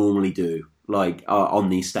what they normally do, like on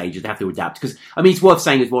these stages. They have to adapt, because I mean, it's worth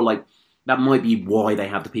saying as well, like, that might be why they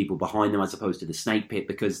have the people behind them as opposed to the Snake Pit,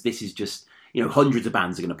 because this is just, hundreds of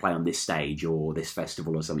bands are going to play on this stage or this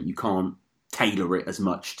festival or something. You can't tailor it as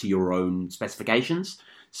much to your own specifications.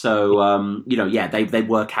 So, they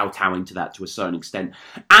work kowtowing to that to a certain extent.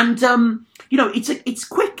 And, it's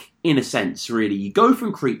quick in a sense, really. You go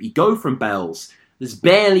from Creep, you go from Bells. There's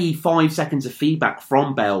barely 5 seconds of feedback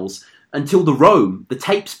from Bells until the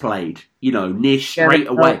tapes played, near straight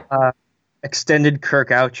away. Extended Kirk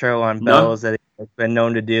outro on Bells that he's been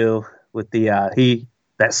known to do with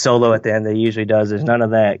that solo at the end that he usually does. There's none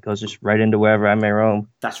of that. It goes just right into Wherever I May Roam.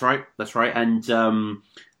 That's right. And,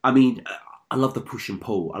 I mean, I love the push and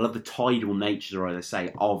pull. I love the tidal nature, as I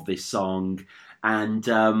say, of this song. And,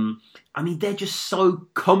 I mean, they're just so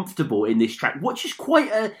comfortable in this track, which is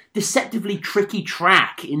quite a deceptively tricky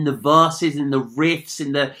track in the verses, in the riffs,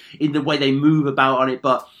 in the way they move about on it.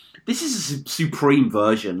 But this is a supreme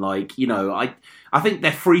version. Like, I think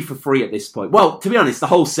they're 3 for 3 at this point. Well, to be honest, the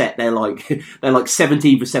whole set, they're like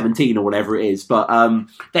 17 for 17 or whatever it is. But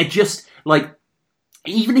they're just, like,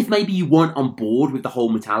 even if maybe you weren't on board with the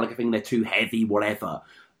whole Metallica thing, they're too heavy, whatever,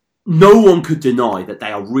 no one could deny that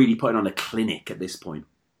they are really putting on a clinic at this point.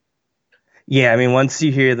 Yeah, I mean, once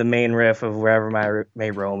you hear the main riff of Wherever I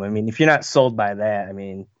May Roam, I mean, if you're not sold by that, I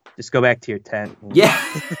mean, just go back to your tent. Yeah.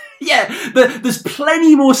 There's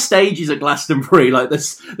plenty more stages at Glastonbury. Like,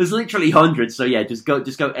 there's literally hundreds. So yeah, just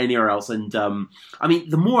go anywhere else. And I mean,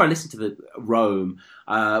 the more I listen to the Rome,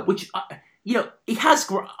 which it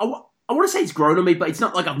has. I want to say it's grown on me, but it's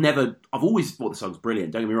not like I've always thought the song's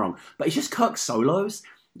brilliant. Don't get me wrong, but it's just Kirk's solos.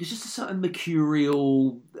 There's just a certain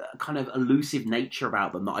mercurial, kind of elusive nature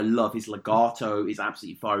about them that I love. His legato is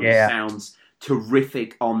absolutely fiery. It sounds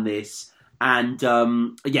terrific on this. And, I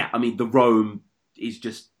mean, the Rome is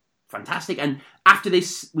just fantastic. And after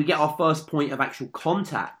this, we get our first point of actual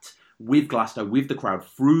contact with Glasto, with the crowd,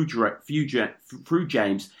 through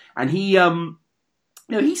James. And he,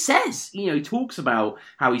 he says, he talks about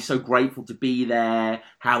how he's so grateful to be there,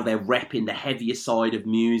 how they're repping the heavier side of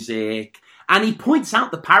music. And he points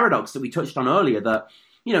out the paradox that we touched on earlier, that,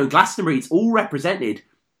 in Glastonbury, it's all represented,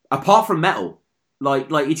 apart from metal. Like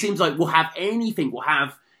it seems like we'll have anything. We'll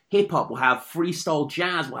have hip-hop, we'll have freestyle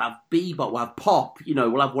jazz, we'll have bebop, we'll have pop,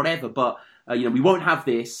 we'll have whatever. But, we won't have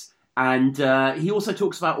this. And he also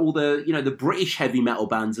talks about all the, the British heavy metal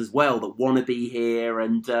bands as well that want to be here.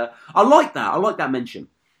 And I like that. I like that mention.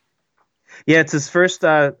 Yeah, it's his first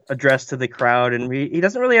address to the crowd, and he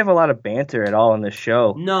doesn't really have a lot of banter at all in this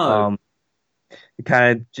show. No. He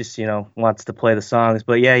kind of just, wants to play the songs.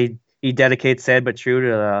 But yeah, he dedicates Sad But True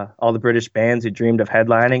to all the British bands who dreamed of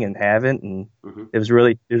headlining and haven't, and it was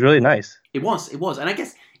really nice. It was, and I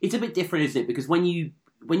guess it's a bit different, isn't it? Because when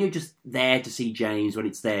you're just there to see James, when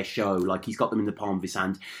it's their show, like he's got them in the palm of his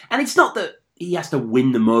hand, and it's not that he has to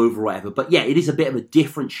win them over or whatever, but yeah, it is a bit of a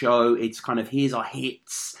different show. It's kind of, here's our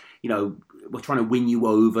hits, we're trying to win you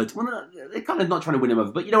over. Well, they're kind of not trying to win them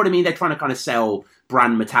over, but you know what I mean? They're trying to kind of sell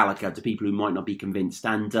brand Metallica to people who might not be convinced.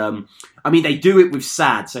 And, they do it with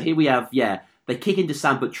Sad. So here we have, they kick into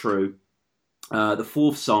Sad But True. The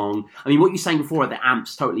fourth song. I mean, what you were saying before, the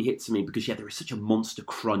amps totally hits me because, there is such a monster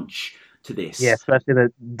crunch to this. Yeah, especially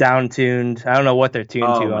the down-tuned. I don't know what they're tuned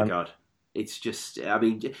to. Oh, my God. It's just,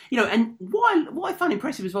 and what I find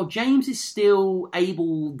impressive as well, James is still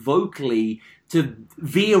able vocally to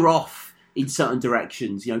veer off in certain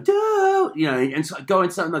directions, and sort of go in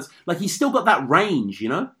certain notes. Like, he's still got that range,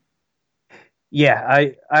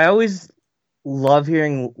 Yeah, I always love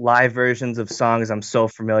hearing live versions of songs I'm so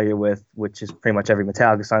familiar with, which is pretty much every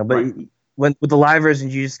Metallica song. But with the live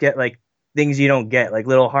versions, you just get, like, things you don't get, like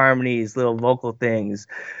little harmonies, little vocal things,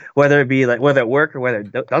 whether it work or whether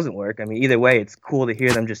it doesn't work. I mean, either way, it's cool to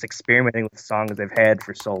hear them just experimenting with songs they've had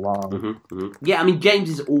for so long. Yeah, I mean, James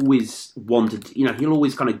has always wanted, he'll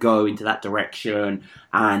always kind of go into that direction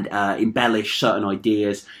and embellish certain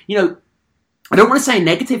ideas. I don't want to say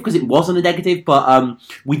negative because it wasn't a negative, but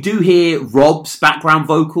we do hear Rob's background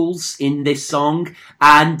vocals in this song,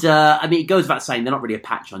 and it goes without saying they're not really a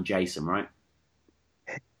patch on Jason, right?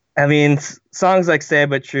 I mean, songs like Sad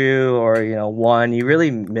But True or, One, you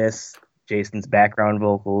really miss Jason's background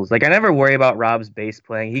vocals. Like, I never worry about Rob's bass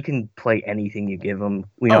playing. He can play anything you give him.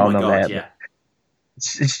 We all know that. Yeah.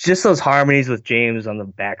 It's just those harmonies with James on the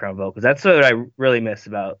background vocals. That's what I really miss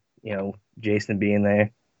about, Jason being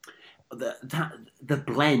there. The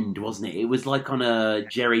blend, wasn't it? It was like on a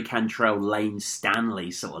Jerry Cantrell, Lane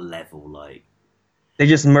Stanley sort of level. Like, they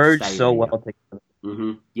just merged so well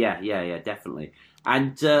together. Yeah, definitely.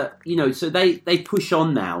 And, so they push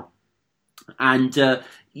on now. And,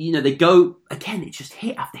 they go, again, it's just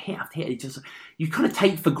hit after hit after hit. It just, you kind of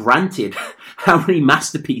take for granted how many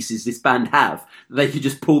masterpieces this band have. They could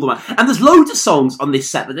just pull them out. And there's loads of songs on this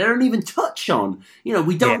set that they don't even touch on.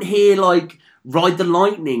 We don't hear, like, Ride the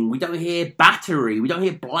Lightning. We don't hear Battery. We don't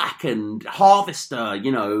hear Blackened, Harvester,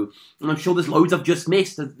 and I'm sure there's loads I've just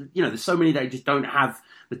missed. There's so many that I just don't have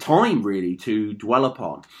the time really to dwell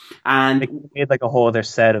upon. And they made like a whole other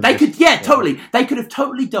set of totally. They could have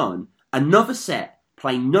totally done another set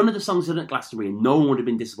playing none of the songs at Glastonbury and no one would have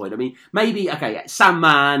been disappointed. I mean, maybe, okay,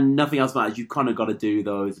 Sandman, Nothing Else Matters, you've kind of got to do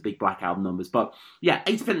those big Black Album numbers. But yeah,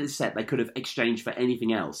 80% of the set they could have exchanged for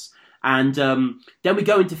anything else. And then we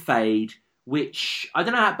go into Fade, which I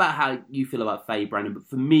don't know about how you feel about Fade, Brandon, but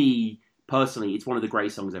for me, personally, it's one of the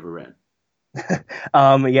greatest songs ever written.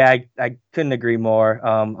 I couldn't agree more.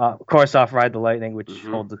 Of course, off Ride the Lightning, which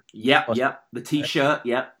holds the T-shirt,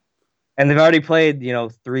 and they've already played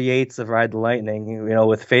 3/8 of Ride the Lightning,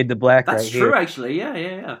 with Fade to Black. That's right true, here. actually.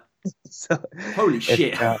 Yeah. So, holy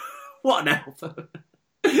shit! What an album!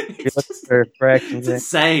 It's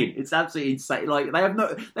insane. It's absolutely insane. Like, they have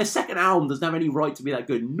their second album doesn't have any right to be that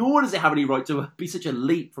good, nor does it have any right to be such a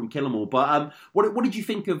leap from Kill 'Em All. But what did you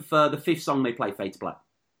think of the fifth song they play, Fade to Black?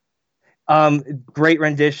 Great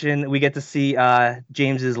rendition. We get to see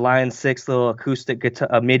James's Line 6 little acoustic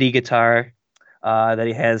guitar, MIDI guitar that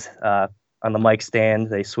he has on the mic stand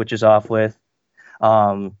that he switches off with.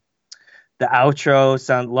 The outro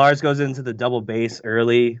sound. Lars goes into the double bass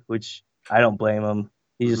early, which I don't blame him.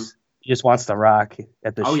 He just wants to rock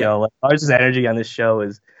at the show. Yeah. Like, Lars' energy on this show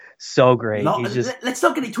is so great. Let's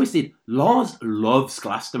not get it twisted. Lars loves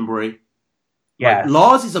Glastonbury. Yeah, like,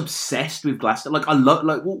 Lars is obsessed with Glastonbury. Like, I love.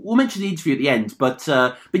 Like, we'll mention the interview at the end, but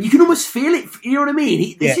you can almost feel it. You know what I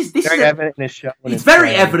mean? This is very evident in this show. It's very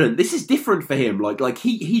evident. This is different for him. Like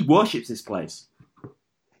he worships this place.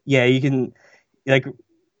 Yeah, you can. Like,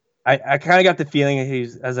 I kind of got the feeling I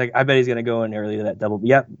was like, I bet he's gonna go in early to that double.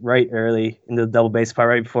 Yep, right early into the double bass part,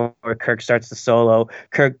 right before Kirk starts the solo.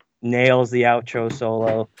 Kirk nails the outro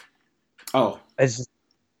solo. Oh, it's just.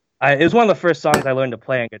 It was one of the first songs I learned to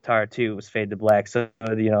play on guitar too. Was Fade to Black. So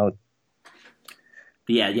Yeah.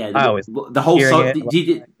 The whole song.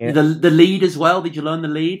 The lead as well. Did you learn the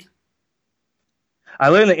lead? I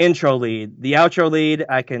learned the intro lead. The outro lead,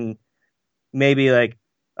 I can maybe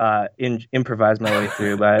improvise my way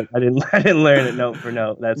through, but I didn't learn it note for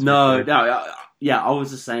note. That's no. Yeah, I was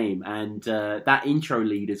the same, and that intro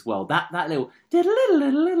lead as well. That little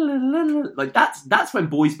like that's when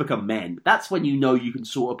boys become men. That's when you know you can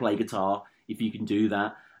sort of play guitar if you can do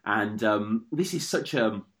that. And this is such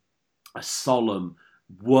a solemn,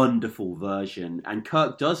 wonderful version, and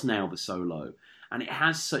Kirk does nail the solo, and it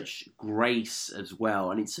has such grace as well,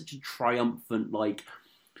 and it's such a triumphant like.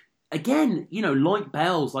 Again, you know, like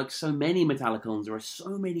Bells, like so many Metallica songs, there are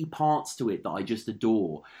so many parts to it that I just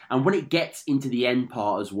adore. And when it gets into the end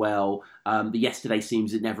part as well, the Yesterday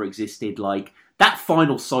Seems It Never Existed, like that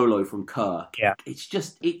final solo from Kirk, it's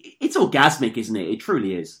just, it's orgasmic, isn't it? It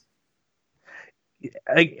truly is.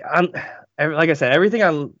 Like I said, everything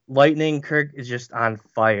on Lightning, Kirk is just on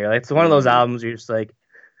fire. Like, it's one of those albums where you're just like,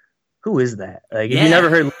 who is that? Like, if you never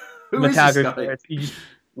heard Metallica,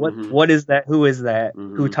 what is that? Who is that?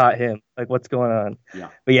 Mm-hmm. Who taught him? Like, what's going on? Yeah.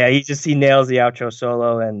 But yeah, he nails the outro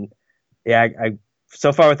solo, and yeah, I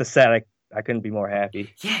so far with the set, I couldn't be more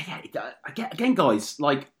happy. Yeah. Again, guys,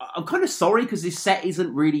 like, I'm kind of sorry because this set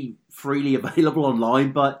isn't really freely available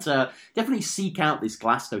online, but definitely seek out this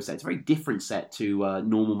Glasgow set. It's a very different set to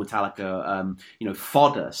normal Metallica,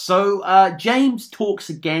 fodder. So James talks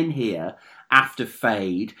again here after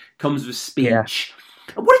Fade, comes with speech. Yeah.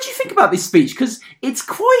 What did you think about this speech? Because it's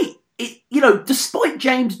quite, despite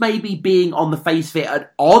James maybe being on the face of it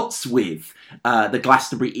at odds with the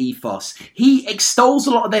Glastonbury ethos, he extols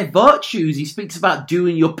a lot of their virtues. He speaks about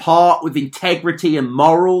doing your part with integrity and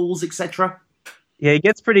morals, etc. Yeah, he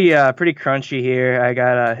gets pretty crunchy here. I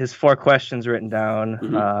got his 4 questions written down.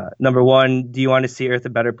 Mm-hmm. Number 1, do you want to see Earth a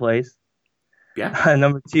better place? Yeah.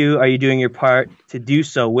 Number 2, are you doing your part to do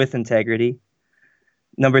so with integrity?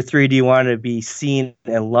 Number 3, do you want to be seen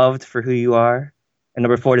and loved for who you are? And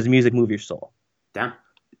number 4, does music move your soul? Damn.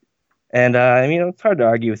 And, it's hard to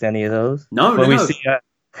argue with any of those. No. We see,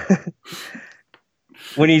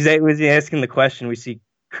 when he's asking the question, we see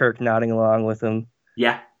Kirk nodding along with him.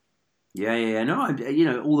 Yeah. No,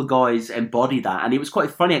 all the guys embody that. And it was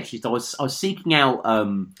quite funny, actually. So I was seeking out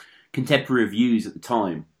contemporary reviews at the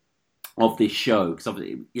time of this show, because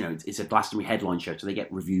obviously, it's a Glastonbury headline show, so they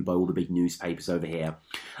get reviewed by all the big newspapers over here.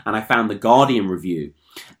 And I found the Guardian review,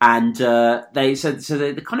 and they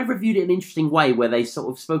kind of reviewed it in an interesting way, where they sort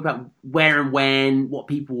of spoke about where and when, what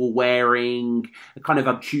people were wearing, a kind of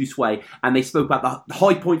obtuse way, and they spoke about the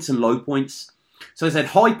high points and low points. So they said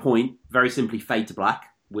high point, very simply, Fade to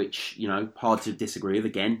Black, which, hard to disagree with.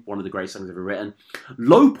 Again, one of the greatest songs ever written.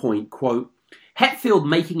 Low point, quote, Hetfield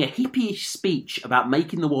making a hippie-ish speech about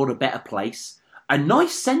making the world a better place. A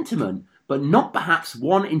nice sentiment, but not perhaps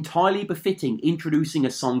one entirely befitting introducing a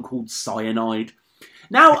song called Cyanide.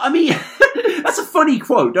 Now, I mean, that's a funny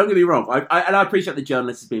quote, don't get me wrong. I appreciate the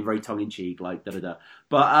journalist is being very tongue-in-cheek, like, da-da-da.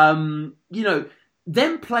 But,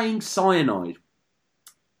 them playing Cyanide,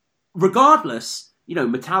 regardless,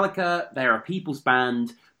 Metallica, they're a people's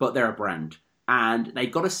band, but they're a brand. And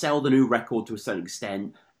they've got to sell the new record to a certain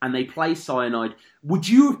extent. And they play Cyanide. Would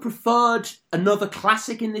you have preferred another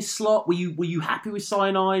classic in this slot? Were you happy with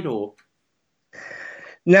Cyanide, or?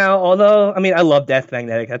 No, although, I love Death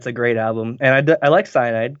Magnetic. That's a great album. And I like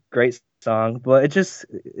Cyanide. Great song. But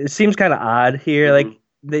it seems kind of odd here.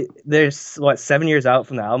 Mm-hmm. Like, they're, 7 years out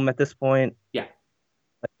from the album at this point? Yeah.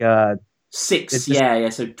 Like, 6, yeah.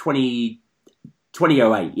 So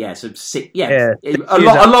 2008, yeah. So 6, yeah. A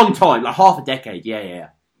long time, like half a decade, yeah.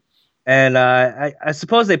 And I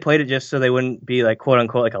suppose they played it just so they wouldn't be like, quote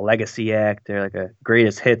unquote, like a legacy act or like a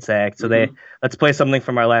greatest hits act. So let's play something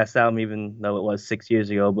from our last album, even though it was 6 years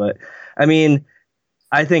ago. But I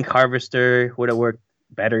think Harvester would have worked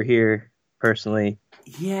better here, personally.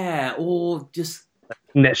 Yeah, or just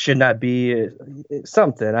that should not be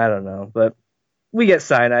something. I don't know, but we get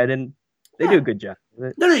Cyanide, and they do a good job with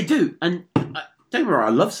it. No, they do, and. Don't get me wrong,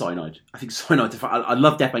 I love Cyanide. I think Cyanide, I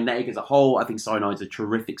love Death Magnetic as a whole. I think Cyanide's a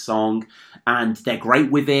terrific song, and they're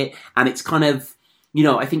great with it. And it's kind of,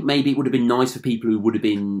 I think maybe it would have been nice for people who would have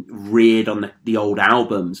been reared on the old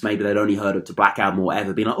albums. Maybe they'd only heard of the Black Album or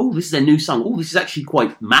whatever, being like, oh, this is their new song. Oh, this is actually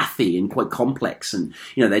quite mathy and quite complex. And,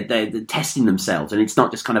 they're testing themselves. And it's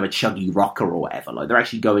not just kind of a chuggy rocker or whatever. Like, they're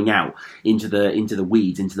actually going out into the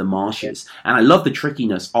weeds, into the marshes. And I love the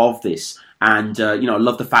trickiness of this. And, I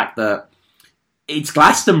love the fact that it's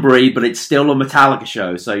Glastonbury, but it's still a Metallica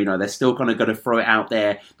show, so, they're still kind of going to throw it out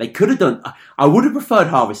there. They could have done... I would have preferred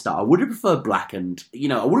Harvester. I would have preferred Blackened.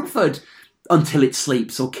 I would have preferred Until It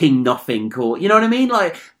Sleeps or King Nothing or... You know what I mean?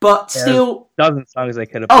 Like, but still... Dozen songs they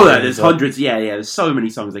could have played. Oh, there's hundreds. Yeah, there's so many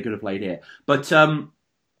songs they could have played here. But,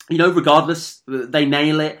 regardless, they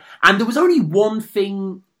nail it. And there was only one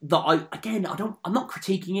thing I'm not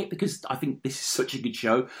critiquing it because I think this is such a good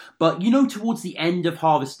show. But towards the end of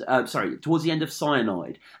towards the end of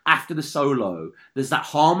Cyanide, after the solo, there's that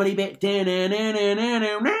harmony bit, and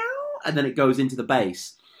then it goes into the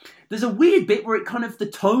bass. There's a weird bit where the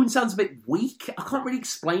tone sounds a bit weak. I can't really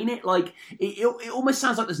explain it. Like, it almost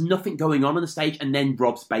sounds like there's nothing going on the stage, and then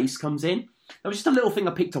Rob's bass comes in. That was just a little thing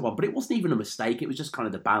I picked up on, but it wasn't even a mistake. It was just kind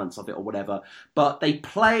of the balance of it or whatever. But they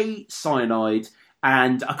play Cyanide,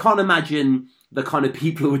 and I can't imagine the kind of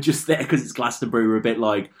people who are just there because it's Glastonbury were a bit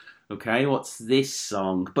like, okay, what's this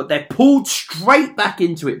song? But they're pulled straight back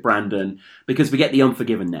into it, Brandon, because we get The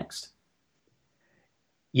Unforgiven next.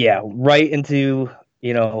 Yeah, right into...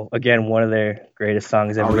 again, one of their greatest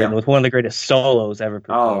songs ever written, with one of the greatest solos ever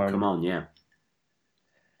performed. Oh, come on, yeah.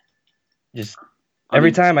 Just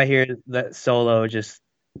every time I hear that solo,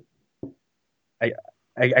 I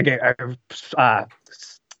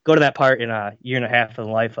go to that part in A Year and a Half in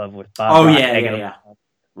the Life of with Bob. Oh, Rock, yeah.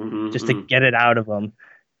 Just to get it out of them,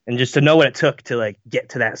 and just to know what it took to get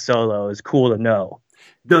to that solo is cool to know.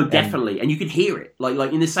 No, definitely, and you can hear it,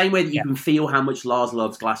 like in the same way that you can feel how much Lars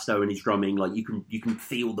loves Glasto and his drumming. Like you can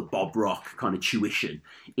feel the Bob Rock kind of tuition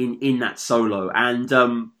in that solo, and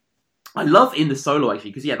I love in the solo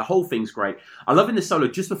actually because the whole thing's great. I love in the solo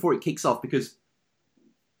just before it kicks off because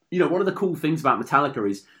one of the cool things about Metallica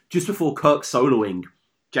is just before Kirk's soloing,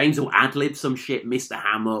 James will ad-lib some shit, Mr.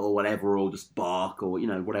 Hammer or whatever, or just bark or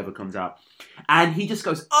whatever comes out, and he just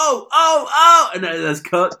goes oh, and then as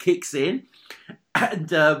Kirk kicks in. And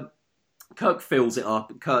Kirk fills it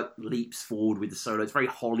up. Kirk leaps forward with the solo. It's very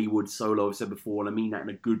Hollywood solo, I've said before, and I mean that in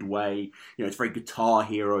a good way. It's very Guitar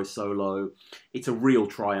Hero solo. It's a real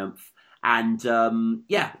triumph. And,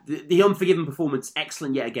 the Unforgiven performance,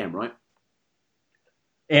 excellent yet again, right?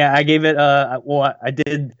 Yeah, I gave it, I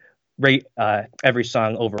did rate every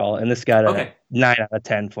song overall, and this got a 9 out of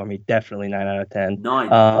 10 for me. Definitely 9 out of 10.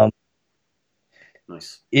 9.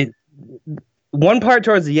 Nice. One part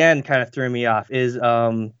towards the end kind of threw me off is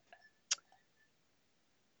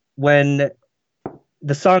when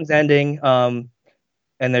the song's ending and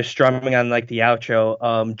they're strumming on the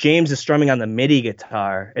outro. James is strumming on the MIDI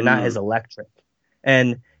guitar and not his electric,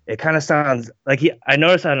 and it kind of sounds like I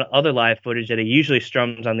noticed on other live footage that he usually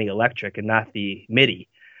strums on the electric and not the MIDI,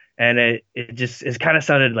 and it kind of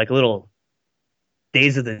sounded like a little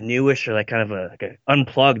Days of the Newish, or kind of a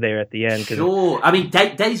unplug there at the end. Sure. I mean,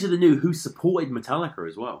 Days of the New, who supported Metallica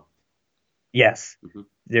as well. Yes. Mm-hmm.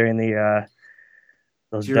 During the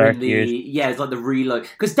those dark years. Yeah, it's like the reload.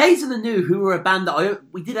 Because Days of the New, who were a band that I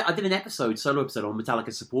did an solo episode on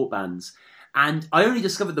Metallica support bands, and I only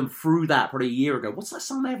discovered them through that probably a year ago. What's that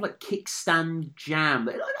song they have, Kickstand Jam?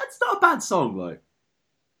 That's not a bad song, though.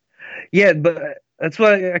 Yeah, but that's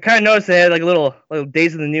what I kind of noticed. They had a little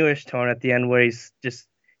Days of the Newish tone at the end where he's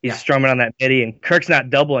strumming on that MIDI, and Kirk's not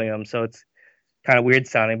doubling him, so it's kind of weird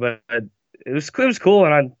sounding. But it was cool,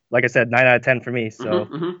 and like I said, 9 out of 10 for me. So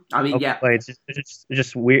I mean, it's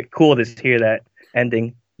just weird, cool to hear that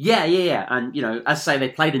ending. Yeah, and as I say, they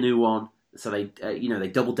played a new one, so they they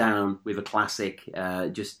doubled down with a classic,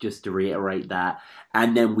 just to reiterate that,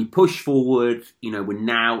 and then we push forward. We're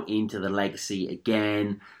now into the legacy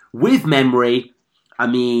again with Memory. I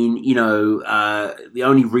mean, the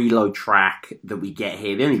only reload track that we get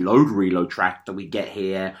here, the only load reload track that we get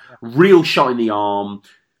here, real shot in the arm,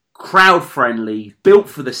 crowd friendly, built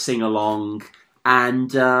for the sing along,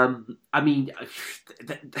 and I mean,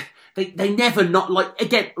 they never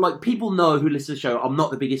people know who listen to the show. I'm not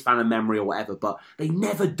the biggest fan of Memory or whatever, but they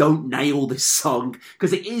never don't nail this song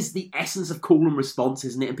because it is the essence of Call and Response,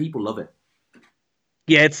 isn't it? And people love it.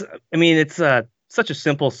 Yeah, it's such a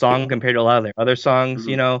simple song compared to a lot of their other songs,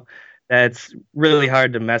 that's really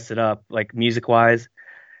hard to mess it up, music-wise.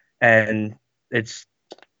 And it's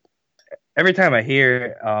every time I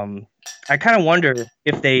hear I kind of wonder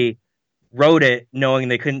if they wrote it knowing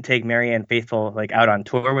they couldn't take Marianne Faithfull out on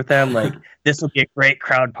tour with them. This will be a great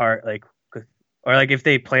crowd part, or if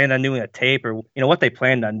they planned on doing a tape or what they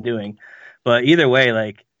planned on doing. But either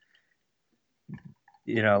way,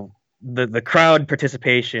 the crowd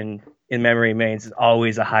participation in Memory Remains is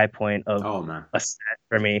always a high point of a set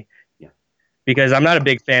for me. Yeah. Because I'm not a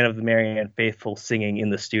big fan of the Marianne Faithfull singing in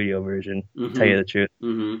the studio version, to tell you the truth.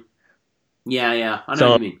 Mm-hmm. Yeah, I know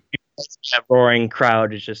what you mean. That roaring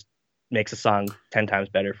crowd just makes a song 10 times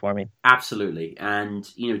better for me. Absolutely. And,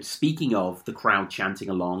 speaking of the crowd chanting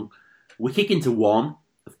along, we kick into One.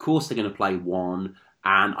 Of course they're going to play One.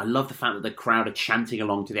 And I love the fact that the crowd are chanting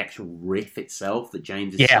along to the actual riff itself that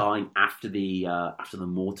James is starting after the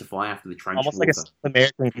Mortify, after the Trench almost Mortar. like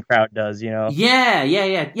a American crowd does, you know. Yeah,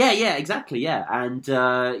 exactly, yeah. And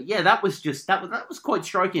that was just that was quite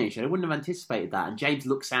striking. Actually, I wouldn't have anticipated that. And James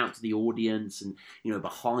looks out to the audience, and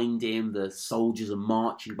behind him, the soldiers are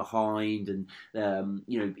marching behind, and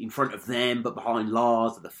in front of them, but behind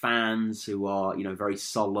Lars are the fans who are very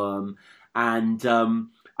solemn. And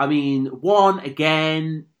I mean, one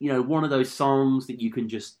of those songs that you can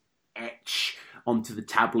just etch onto the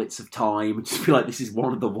tablets of time and just be like, this is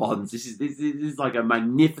one of the ones. This is like a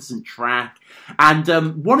magnificent track. And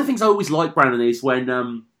one of the things I always like, Brandon, is when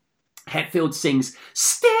Hetfield sings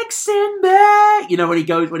 "Sticks in Me,"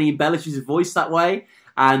 when he embellishes his voice that way.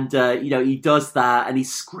 And, he does that and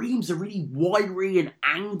his screams are really wiry and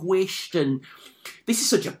anguished. And this is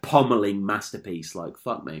such a pummeling masterpiece. Like,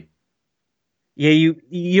 fuck me. Yeah,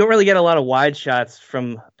 you don't really get a lot of wide shots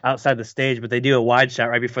from outside the stage, but they do a wide shot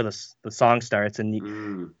right before the song starts,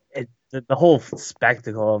 and the whole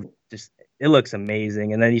spectacle it looks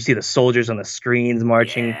amazing. And then you see the soldiers on the screens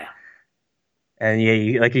marching,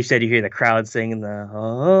 and like you said, you hear the crowd singing the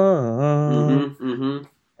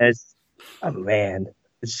It's man.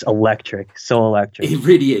 It's electric, so electric. It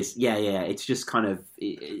really is. Yeah. It's just kind of,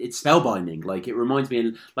 it's spellbinding. Like, it reminds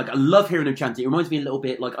me, like, I love hearing him chanting. It reminds me a little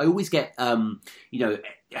bit, like, I always get,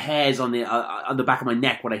 hairs on the back of my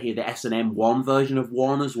neck when I hear the S&M 1 version of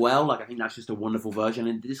 1 as well. Like, I think that's just a wonderful version.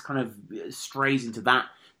 And this kind of strays into that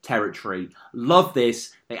territory. Love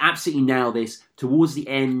this. They absolutely nail this. Towards the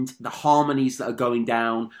end, the harmonies that are going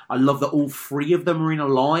down. I love that all three of them are in a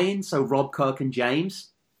line. So Rob, Kirk, and James.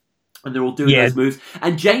 And they're all doing those moves.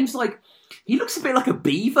 And James, like, he looks a bit like a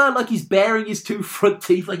beaver. Like, he's baring his two front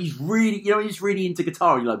teeth. Like, he's really, he's really into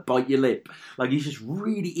guitar. And you, like, bite your lip. Like, he's just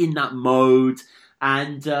really in that mode.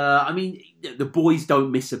 And, I mean, the boys don't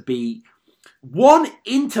miss a beat. One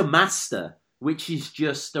into Master, which is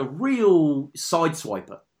just a real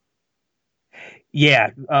sideswiper. Yeah.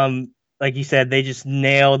 Like you said, they just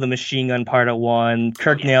nail the machine gun part of 1.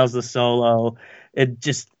 Kirk nails the solo. It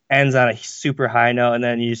just ends on a super high note, and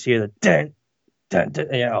then you just hear the dun, dun,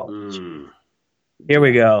 dun, Here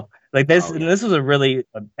we go. Like this, and this was a really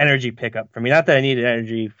energy pickup for me. Not that I needed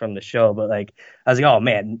energy from the show, but like I was like, oh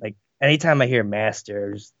man, like anytime I hear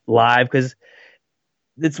Masters live, because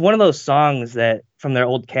it's one of those songs that from their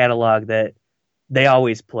old catalog that they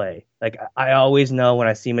always play. Like I always know when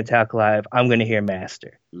I see Metallica live, I'm going to hear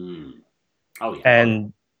Master. Oh yeah,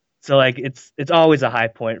 and so like it's always a high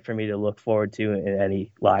point for me to look forward to in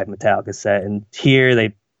any live Metallica set. And here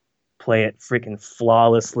they play it freaking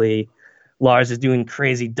flawlessly. Lars is doing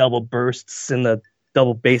crazy double bursts in the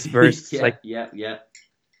double bass bursts. Yeah.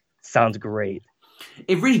 Sounds great.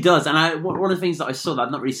 It really does. And one of the things that I saw that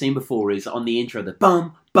I've not really seen before is on the intro, the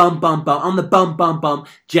bum, bum, bum, bum. On the bum, bum, bum,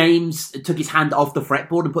 James took his hand off the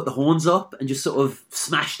fretboard and put the horns up and just sort of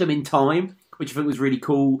smashed them in time, which I think was really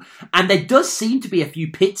cool. And there does seem to be a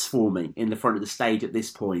few pits forming in the front of the stage at this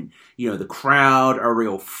point. The crowd are a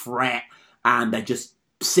real fret, and they're just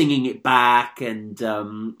singing it back, and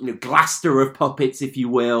Glaster of puppets, if you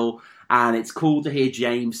will. And it's cool to hear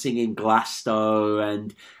James singing Glasto,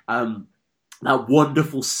 and that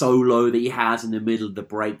wonderful solo that he has in the middle of the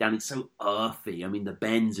breakdown. It's so earthy. I mean, the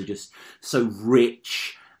bends are just so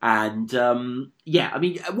rich. And, I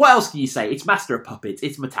mean, what else can you say? It's Master of Puppets.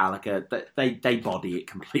 It's Metallica. They body it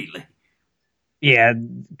completely. Yeah,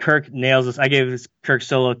 Kirk nails this. I gave this Kirk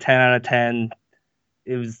solo 10 out of 10.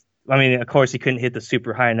 It was, I mean, of course, he couldn't hit the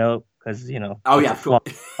super high note because, Oh, yeah, of course.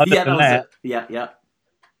 Yeah, that was it. Yeah.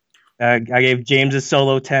 I gave James's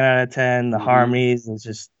solo 10 out of 10. The harmonies, it's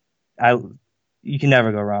just, you can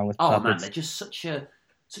never go wrong with puppets. Man, they're just such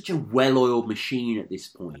a well-oiled machine at this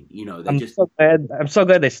point. I'm so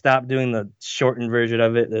glad they stopped doing the shortened version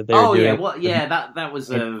of it that they were doing. That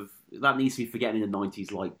was that needs to be forgetting in the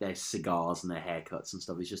 90s, like their cigars and their haircuts and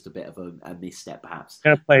stuff. It's just a bit of a misstep, perhaps.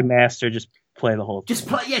 Gonna play Master, just play the whole thing. Just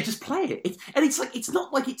play it. It's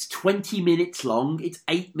not like it's 20 minutes long. It's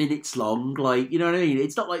 8 minutes long. Like, you know what I mean?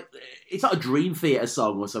 It's not a Dream Theater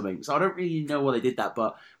song or something. So I don't really know why they did that,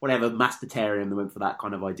 but whatever. Mastertarian, they went for that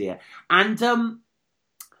kind of idea. And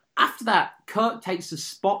after that, Kirk takes the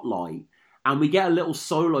spotlight, and we get a little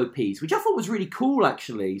solo piece, which I thought was really cool,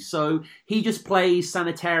 actually. So he just plays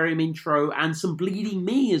Sanitarium intro and some Bleeding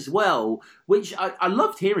Me as well, which I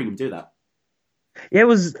loved hearing him do that. Yeah, it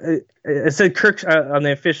was. It said Kirk on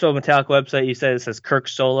the official Metallica website. You said it says Kirk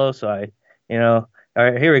solo, so all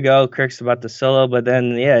right, here we go. Kirk's about to solo, but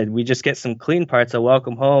then we just get some clean parts of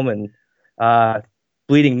Welcome Home and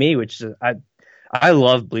Bleeding Me, which I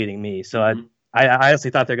love Bleeding Me. So I honestly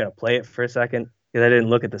thought they're gonna play it for a second. because I didn't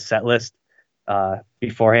look at the set list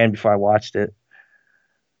beforehand before I watched it.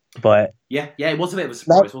 But yeah, it was a bit of a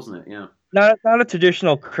surprise, wasn't it? Yeah, not a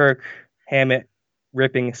traditional Kirk Hammett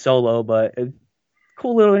ripping solo, but a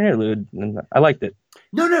cool little interlude, and I liked it.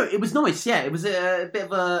 No, it was nice. Yeah, it was a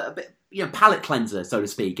bit of a palate cleanser, so to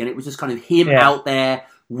speak, and it was just kind of him out there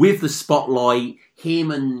with the spotlight, him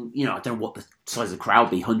and, I don't know what the size of the crowd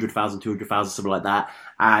be, 100,000, 200,000, something like that,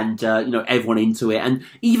 and, everyone into it. And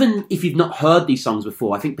even if you've not heard these songs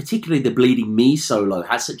before, I think particularly the Bleeding Me solo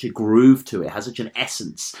has such a groove to it, has such an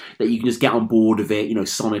essence that you can just get on board of it.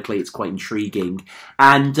 Sonically, it's quite intriguing.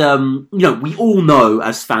 And, we all know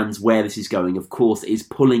as fans where this is going, of course, is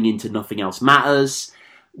pulling into Nothing Else Matters,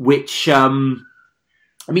 which, again,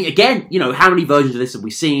 how many versions of this have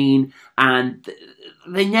we seen? And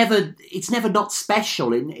it's never not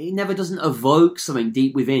special. It never doesn't evoke something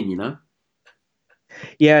deep within,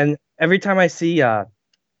 Yeah, and every time I see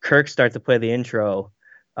Kirk start to play the intro,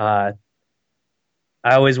 I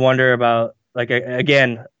always wonder about, like,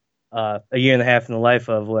 again, a year and a half in the life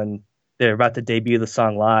of when they're about to debut the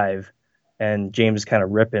song live, and James is kind of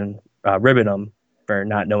ribbing them for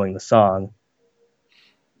not knowing the song.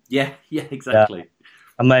 Yeah, exactly.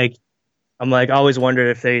 I'm like, I always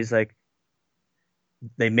wondered if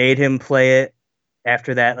they made him play it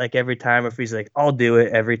after that, like every time, or if he's like, I'll do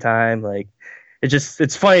it every time. Like,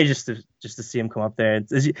 it's funny just to see him come up there.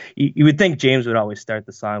 You would think James would always start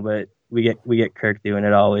the song, but we get Kirk doing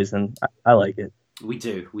it always, and I like it. We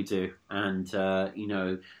do, and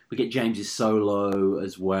we get James's solo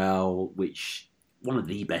as well, which one of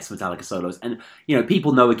the best Metallica solos. And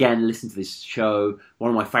people know, again, listen to this show, one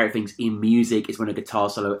of my favorite things in music is when a guitar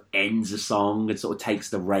solo ends a song and sort of takes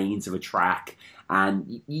the reins of a track.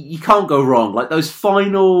 And you can't go wrong. Like those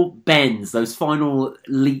final bends, those final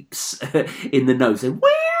leaps in the notes, and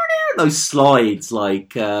those slides,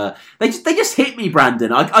 like they just hit me,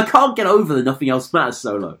 Brandon. I can't get over the Nothing Else Matters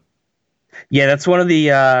solo. Yeah, that's one of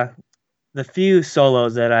the few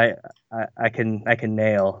solos that I can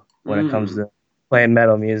nail when it comes to playing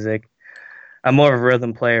metal music. I'm more of a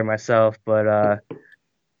rhythm player myself, but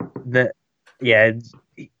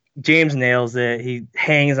James nails it. He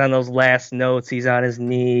hangs on those last notes. He's on his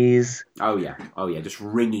knees. Oh yeah, just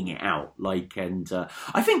ringing it out. And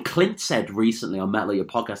I think Clint said recently on Metal Your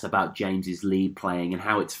podcast about James's lead playing and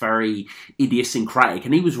how it's very idiosyncratic,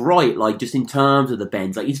 and he was right. Like, just in terms of the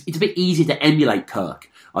bends, like it's a bit easier to emulate Kirk,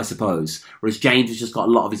 I suppose, whereas James has just got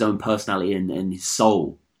a lot of his own personality and his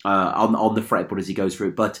soul on the fretboard as he goes through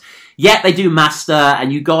it. But yeah, they do master,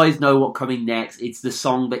 and you guys know what's coming next. It's the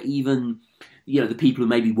song that even the people who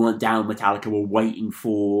maybe weren't down Metallica were waiting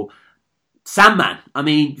for. Sandman. I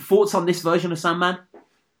mean, thoughts on this version of Sandman?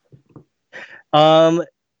 It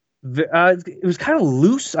was kind of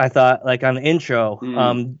loose, I thought, like on the intro.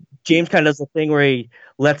 James kind of does the thing where he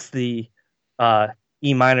lets the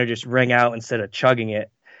E minor just ring out instead of chugging it,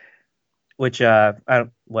 which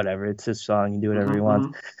whatever, it's his song, you do whatever you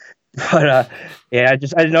want. But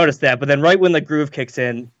I noticed that. But then right when the groove kicks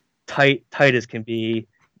in, tight as can be,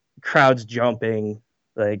 crowds jumping,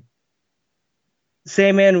 like,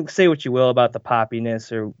 say what you will about the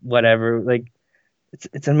poppiness or whatever, like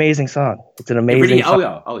it's an amazing song. It's an amazing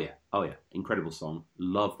song. Oh yeah, incredible song.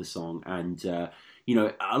 Love the song. And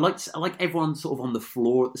I like everyone sort of on the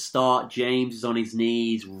floor at the start. James is on his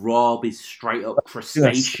knees, Rob is straight up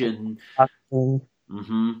crustacean.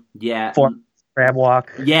 Yeah, crab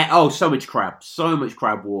walk. Yeah, so much crab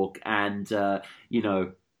walk. And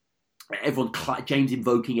everyone, James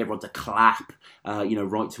invoking everyone to clap,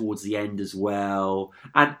 right towards the end as well.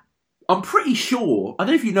 And I'm pretty sure, I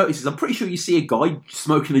don't know if you noticed this, I'm pretty sure you see a guy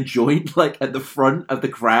smoking a joint, like, at the front of the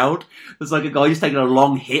crowd. There's like a guy just taking a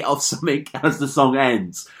long hit of something as the song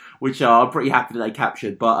ends, which I'm pretty happy that they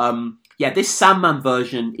captured. But, this Sandman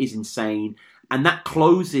version is insane, and that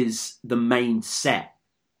closes the main set.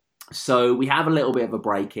 So we have a little bit of a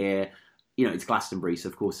break here. It's Glastonbury, so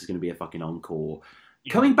of course there's going to be a fucking encore.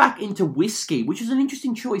 Coming back into Whiskey, which was an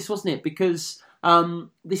interesting choice, wasn't it? Because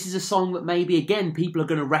this is a song that maybe, again, people are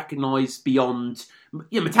going to recognise beyond...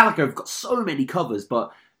 Metallica have got so many covers,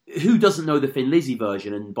 but who doesn't know the Thin Lizzy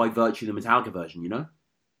version, and by virtue of the Metallica version,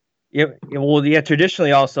 Yeah,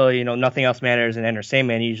 traditionally also, Nothing Else Matters and Enter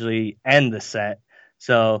Sandman usually end the set.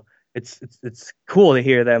 So it's cool to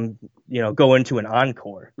hear them, go into an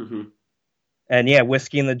encore. Mm-hmm. And yeah,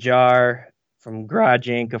 Whiskey in the Jar... from Garage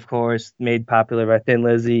Inc., of course, made popular by Thin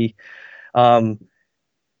Lizzy. I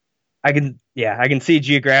can see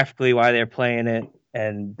geographically why they're playing it,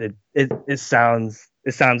 and it sounds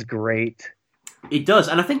great. It does,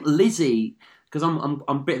 and I think Lizzy, because I'm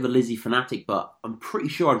a bit of a Lizzie fanatic, but I'm pretty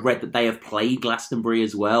sure I'd read that they have played Glastonbury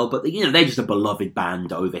as well. But they're just a beloved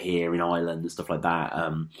band over here in Ireland and stuff like that.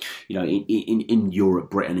 In Europe,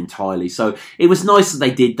 Britain entirely. So it was nice that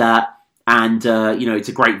they did that, and it's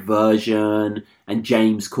a great version. And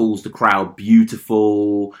James calls the crowd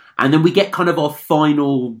beautiful, and then we get kind of our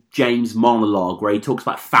final James monologue where he talks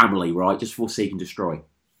about family, right, just before Seek and Destroy.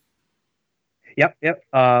 Yep.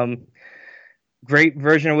 Great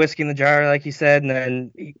version of Whiskey in the Jar, like you said. And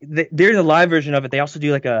then during the live version of it, they also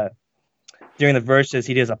do during the verses,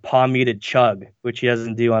 he does a palm muted chug, which he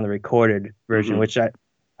doesn't do on the recorded version, which I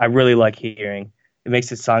really like hearing. It makes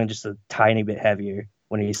his song just a tiny bit heavier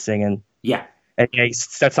when he's singing. Yeah. And he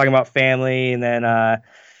starts talking about family, and then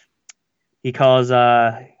he calls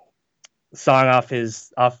the song off.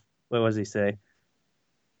 What does he say?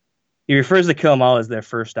 He refers to Kill 'Em All as their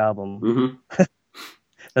first album.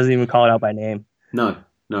 Doesn't even call it out by name. No.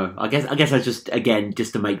 I guess I just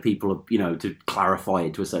to make people, to clarify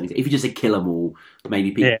it to a certain extent. If you just say Kill 'Em All,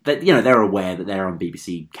 maybe people they're aware that they're on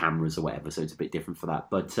BBC cameras or whatever, so it's a bit different for that.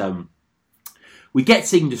 But we get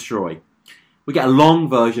Seek and Destroy. We get a long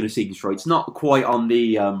version of Seek and Destroy. It's not quite on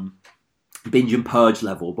the Binge and Purge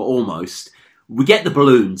level, but almost. We get the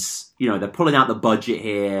balloons. They're pulling out the budget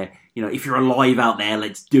here. If you're alive out there,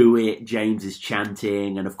 let's do it. James is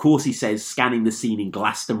chanting. And of course he says, scanning the scene in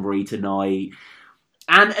Glastonbury tonight.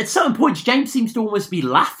 And at certain points, James seems to almost be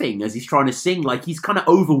laughing as he's trying to sing. Like he's kind of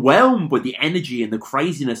overwhelmed with the energy and the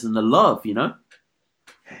craziness and the love,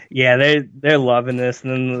 Yeah, they're loving this.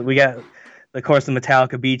 And then we got, of course, the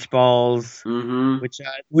Metallica Beach Balls,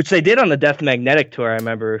 which they did on the Death Magnetic tour. I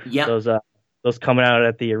remember those coming out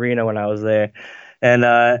at the arena when I was there. And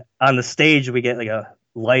on the stage, we get like a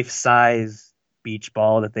life-size beach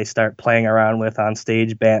ball that they start playing around with on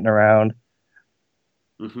stage, banting around.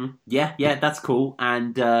 Yeah, that's cool.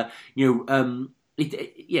 And again,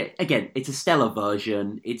 it's a stellar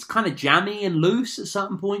version. It's kind of jammy and loose at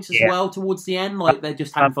certain points as well towards the end. Like they're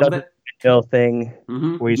just having fun with it. Hill thing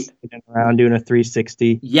where he's sitting around doing a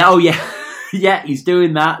 360. Yeah, yeah, he's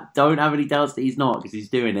doing that. Don't have any doubts that he's not, because he's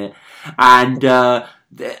doing it. And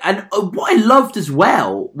what I loved as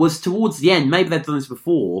well was towards the end, maybe they've done this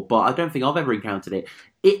before, but I don't think I've ever encountered it.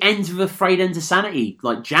 It ends with a Frayed Ends of Sanity,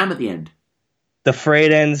 like jam at the end. The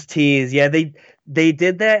Frayed Ends tease. Yeah, they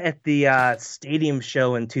did that at the stadium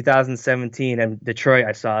show in 2017 in Detroit.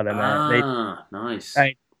 I saw them. Nice.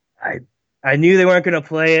 I knew they weren't going to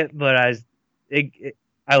play it, but I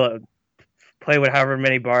love play with however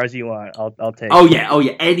many bars you want. I'll take. Oh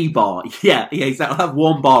yeah, any bar. Yeah, exactly. I'll have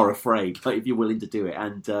one bar of Frayed, like, if you're willing to do it.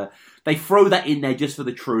 And they throw that in there just for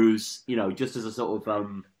the trues, just as a sort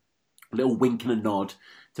of little wink and a nod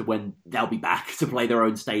to when they'll be back to play their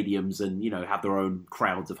own stadiums and have their own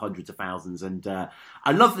crowds of hundreds of thousands. And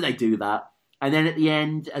I love that they do that. And then at the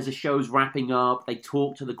end, as the show's wrapping up, they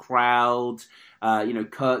talk to the crowd.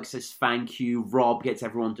 Kirk says thank you. Rob gets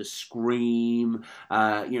everyone to scream.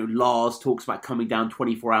 Lars talks about coming down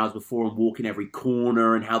 24 hours before and walking every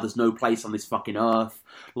corner and how there's no place on this fucking earth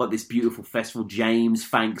like this beautiful festival. James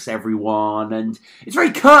thanks everyone. And it's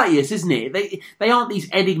very courteous, isn't it? They aren't these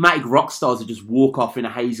enigmatic rock stars who just walk off in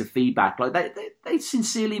a haze of feedback. Like they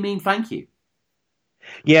sincerely mean thank you.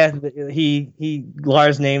 Yeah,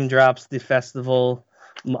 Lars name drops the festival,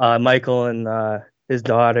 Michael and his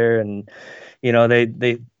daughter, and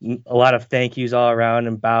they a lot of thank yous all around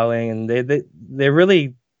and bowing, and they're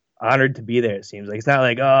really honored to be there. It seems like it's not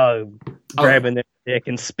like grabbing their dick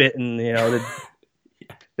and spitting.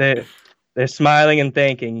 They're smiling and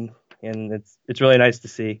thanking, and it's really nice to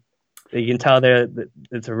see. You can tell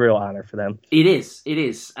it's a real honor for them. It is.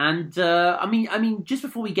 And I mean, just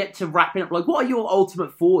before we get to wrapping up, like, what are your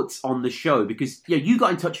ultimate thoughts on the show? Because you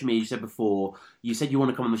got in touch with me. You said before, you said you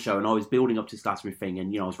want to come on the show, and I was building up to this Glastonbury thing,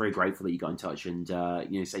 and I was very grateful that you got in touch and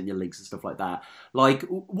saying your links and stuff like that. Like,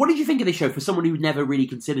 what did you think of this show for someone who'd never really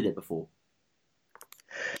considered it before?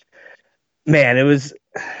 Man, it was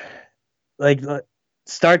like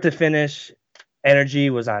start to finish, energy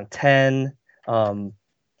was on 10.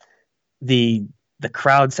 The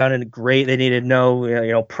crowd sounded great. They needed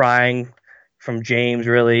no prying from James.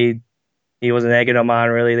 Really, he wasn't egging them on.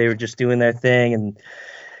 Really, they were just doing their thing, and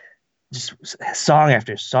just song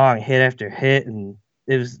after song, hit after hit, and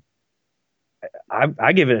it was.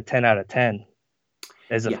 I give it a 10 out of 10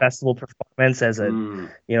 as a festival performance, as a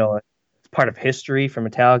it's part of history for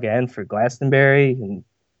Metallica and for Glastonbury, and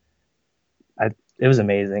it was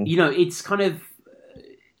amazing. It's kind of.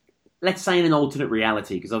 Let's say in an alternate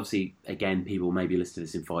reality, because obviously, again, people maybe listen to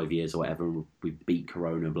this in 5 years or whatever, we beat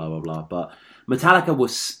Corona, blah, blah, blah. But Metallica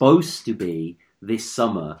was supposed to be, this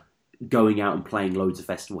summer, going out and playing loads of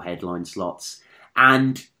festival headline slots.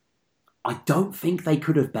 And I don't think they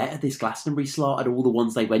could have bettered this Glastonbury slot at all the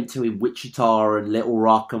ones they went to in Wichita and Little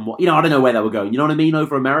Rock and what, I don't know where they were going. You know what I mean?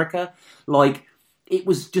 Over America. Like, it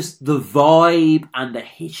was just the vibe and the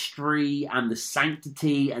history and the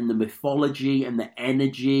sanctity and the mythology and the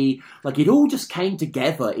energy. Like, it all just came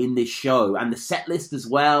together in this show. And the set list as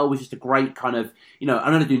well was just a great kind of, I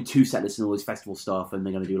know they're doing 2 set lists and all this festival stuff and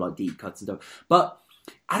they're going to do like deep cuts and stuff. But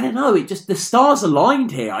I don't know, the stars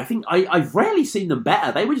aligned here. I think I've rarely seen them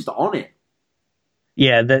better. They were just on it.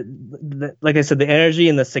 Yeah, like I said, the energy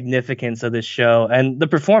and the significance of this show and the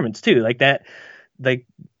performance too, like that, like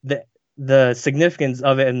the significance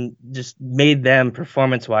of it and just made them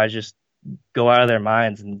performance-wise just go out of their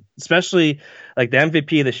minds. And especially like the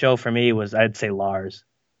MVP of the show for me was, I'd say, Lars.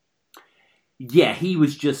 Yeah, he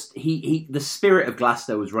was just he the spirit of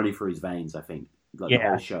Glasto was running through his veins, I think. Like the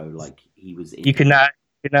whole show, like he was. You could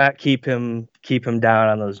not keep him down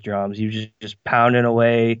on those drums. You just pounding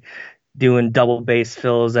away, doing double bass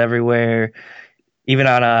fills everywhere. Even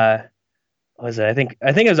on what was it? I think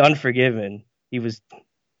it was Unforgiven. He was a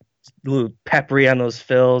little peppery on those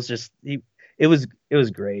fills. It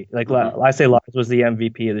was great. Like I say, Lars was the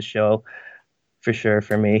MVP of the show. For sure,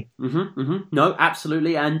 for me. No,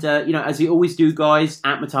 absolutely. And, as we always do, guys,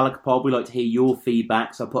 at Metallica Pod, we like to hear your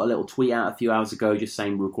feedback. So I put a little tweet out a few hours ago just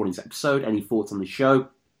saying we're recording this episode. Any thoughts on the show?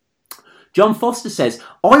 John Foster says,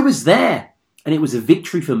 I was there, and it was a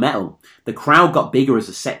victory for metal. The crowd got bigger as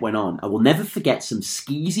the set went on. I will never forget some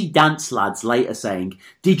skeezy dance lads later saying,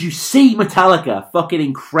 did you see Metallica? Fucking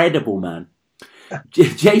incredible, man.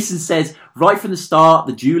 Jason says, right from the start,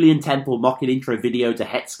 the Julian Temple mocking intro video to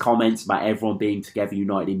Het's comments about everyone being together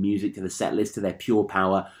united in music to the set list to their pure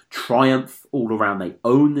power, triumph all around. They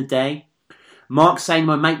own the day. Mark saying,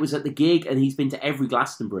 my mate was at the gig and he's been to every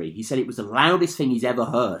Glastonbury. He said it was the loudest thing he's ever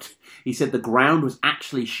heard. He said the ground was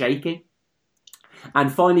actually shaking.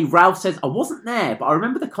 And finally, Ralph says, I wasn't there, but I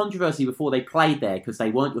remember the controversy before they played there because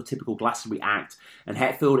they weren't your typical Glastonbury act. And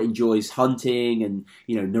Hetfield enjoys hunting and,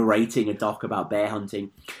 narrating a doc about bear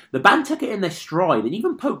hunting. The band took it in their stride and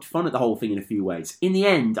even poked fun at the whole thing in a few ways. In the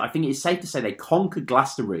end, I think it's safe to say they conquered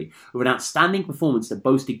Glastonbury with an outstanding performance that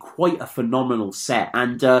boasted quite a phenomenal set.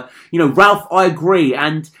 And, Ralph, I agree.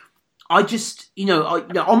 And I just,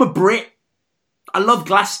 I'm a Brit. I love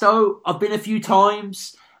Glasto. I've been a few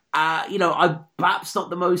times. I'm perhaps not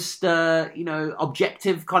the most,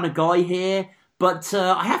 objective kind of guy here, but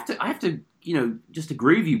I have to, just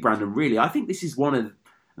agree with you, Brandon, really. I think this is one of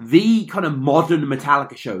the kind of modern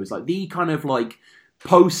Metallica shows, like the kind of like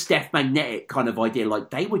post-Death Magnetic kind of idea. Like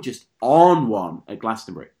they were just on one at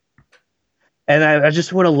Glastonbury. And I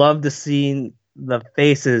just would have loved to see the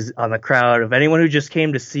faces on the crowd of anyone who just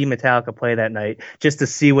came to see Metallica play that night, just to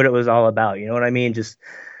see what it was all about. You know what I mean? Just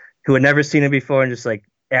who had never seen it before and just like,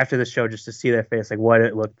 after the show, just to see their face, like what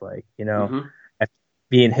it looked like,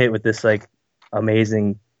 being hit with this like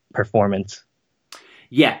amazing performance.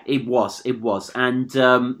 Yeah, it was. And,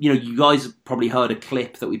 you guys have probably heard a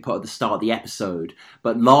clip that we put at the start of the episode,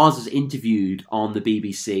 but Lars was interviewed on the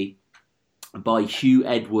BBC by Hugh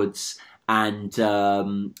Edwards and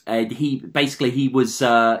he was,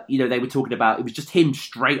 they were talking about, it was just him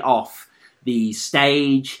straight off the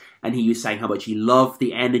stage. And he was saying how much he loved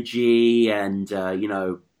the energy and,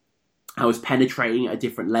 how it was penetrating at a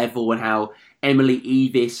different level and how Emily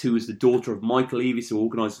Evis, who was the daughter of Michael Evis, who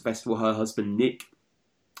organised the festival, her husband Nick,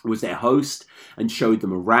 was their host and showed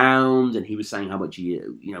them around. And he was saying how much he,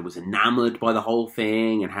 was enamoured by the whole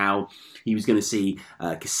thing and how he was going to see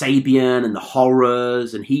Kasabian and the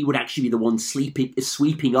Horrors. And he would actually be the one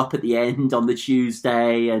sweeping up at the end on the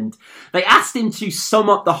Tuesday. And they asked him to sum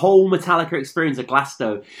up the whole Metallica experience at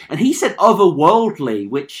Glasto. And he said otherworldly,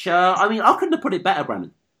 which, I couldn't have put it better,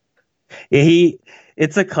 Brandon.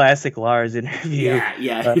 It's a classic Lars interview.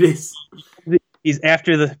 Yeah, it is. He's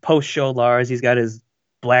after the post-show Lars. He's got his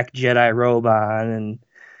black Jedi robe on,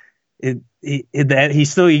 and you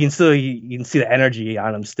can see the energy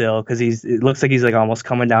on him still because it looks like he's like almost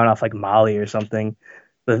coming down off like Molly or something.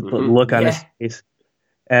 The look on his face,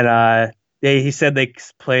 and he said they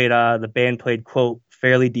played the band played quote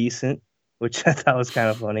fairly decent, which I thought was kind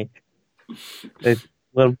of funny. It's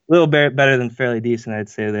a little bit better than fairly decent, I'd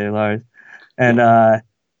say there, Lars, and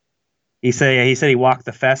He said he walked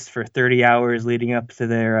the fest for 30 hours leading up to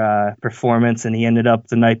their performance, and he ended up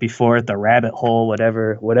the night before at the Rabbit Hole,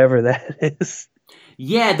 whatever that is.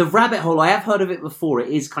 Yeah, the Rabbit Hole, I have heard of it before. It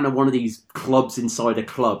is kind of one of these clubs inside a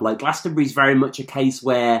club. Like Glastonbury's very much a case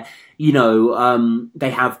where,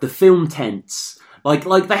 they have the film tents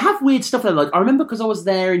Like they have weird stuff there. Like I remember because I was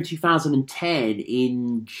there in 2010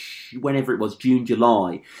 in whenever it was, June,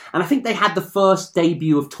 July, and I think they had the first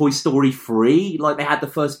debut of Toy Story 3. Like they had the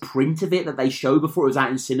first print of it that they showed before it was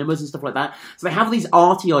out in cinemas and stuff like that. So they have these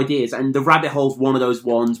arty ideas, and the Rabbit Hole's one of those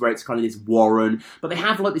ones where it's kind of this warren. But they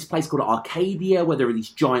have like this place called Arcadia where there are these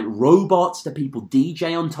giant robots that people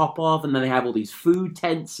DJ on top of, and then they have all these food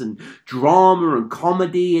tents and drama and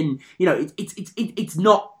comedy, and you know it's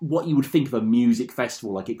not what you would think of a music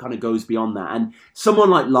festival. Like it kind of goes beyond that. And someone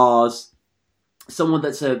like Lars, someone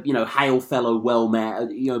that's a hail fellow, well met,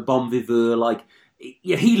 bon vivant, like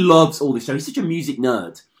he loves all this stuff. He's such a music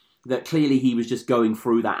nerd that clearly he was just going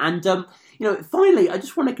through that. And finally, I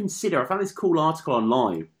just want to consider. I found this cool article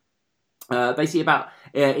online. Basically about,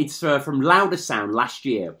 it's from Louder Sound last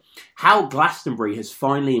year, how Glastonbury has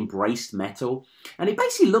finally embraced metal. And it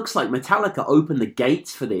basically looks like Metallica opened the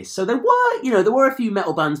gates for this. So there were a few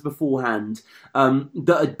metal bands beforehand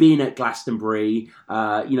that had been at Glastonbury,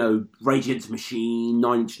 Rage Against the Machine,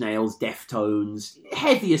 Nine Inch Nails, Deftones,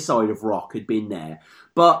 heavier side of rock had been there.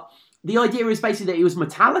 But the idea is basically that it was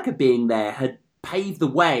Metallica being there had paved the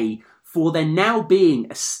way for there now being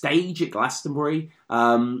a stage at Glastonbury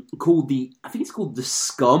called the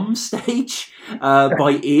Scum stage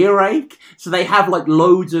by Earache. So they have like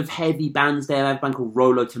loads of heavy bands there. They have a band called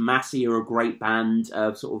Rolo Tomasi, who are a great band,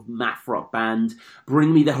 sort of math rock band.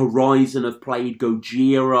 Bring Me the Horizon have played,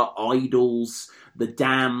 Gojira, Idols, The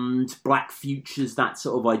Damned, Black Futures, that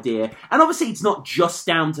sort of idea. And obviously it's not just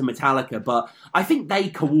down to Metallica, but I think they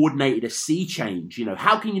coordinated a sea change.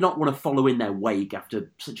 How can you not want to follow in their wake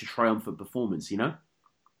after such a triumphant performance,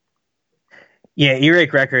 Yeah,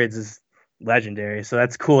 Earache Records is legendary, so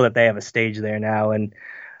that's cool that they have a stage there now. And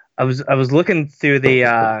I was looking through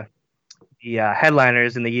the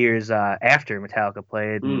headliners in the years after Metallica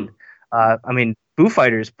played. And, Foo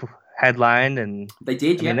Fighters headlined, and they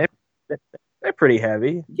did. They're pretty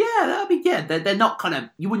heavy. Yeah, they're not kind of,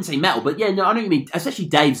 you wouldn't say metal, but yeah, no, I know what you mean. Especially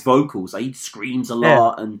Dave's vocals, like, he screams a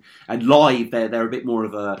lot, and live they're a bit more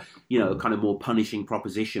of a kind of more punishing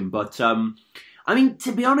proposition. But to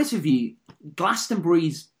be honest with you,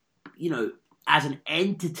 Glastonbury's as an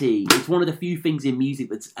entity, it's one of the few things in music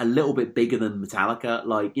that's a little bit bigger than Metallica.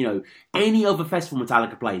 Like any other festival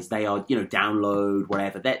Metallica plays, they are Download,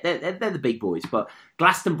 whatever. They're the big boys, but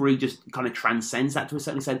Glastonbury just kind of transcends that to a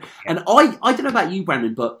certain extent. And I don't know about you,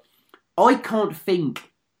 Brandon, but I can't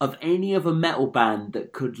think of any other metal band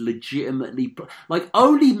that could legitimately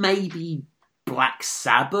only maybe Black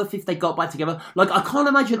Sabbath if they got back together. Like I can't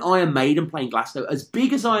imagine Iron Maiden playing Glastonbury. As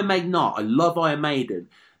big as Iron Maiden are, I love Iron Maiden.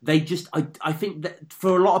 They just, I think that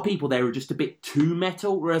for a lot of people, they were just a bit too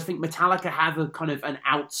metal, whereas I think Metallica have a kind of an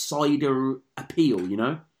outsider appeal,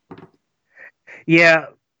 Yeah,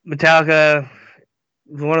 Metallica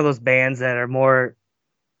is one of those bands that are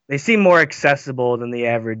they seem more accessible than the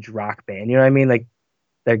average rock band. You know what I mean? Like,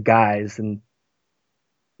 they're guys, and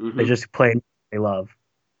they just play what they love.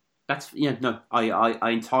 I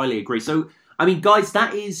entirely agree. So, guys,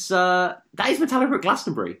 that is Metallica at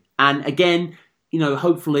Glastonbury. And again,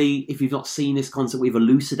 hopefully, if you've not seen this concert, we've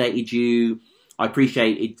elucidated you. I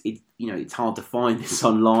appreciate it. It's hard to find this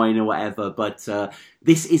online or whatever, but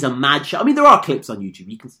this is a mad show. There are clips on YouTube.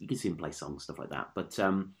 You can see him play songs, stuff like that. But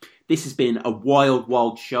this has been a wild,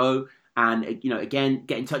 wild show. And again,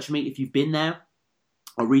 get in touch with me if you've been there.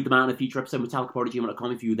 I'll read them out in a future episode.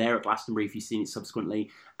 MetallicaPod@gmail.com if you were there at Glastonbury. If you've seen it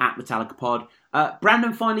subsequently at MetallicaPod.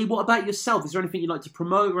 Brandon, finally, what about yourself? Is there anything you'd like to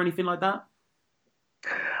promote or anything like that?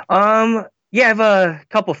 Yeah, I have a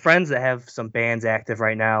couple friends that have some bands active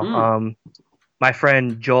right now. My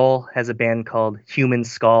friend Joel has a band called Human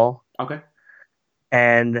Skull. Okay.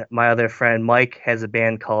 And my other friend Mike has a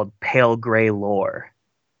band called Pale Grey Lore.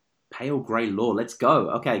 Pale Grey Lore. Let's go.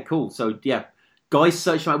 Okay, cool. So, yeah, guys,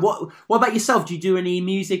 search my... What about yourself? Do you do any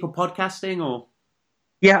music or podcasting or...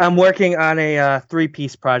 Yeah, I'm working on a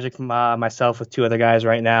 3-piece project myself with 2 other guys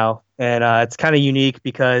right now. And it's kind of unique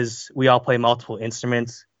because we all play multiple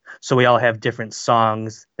instruments. So we all have different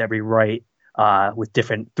songs that we write with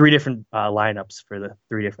 3 different lineups for the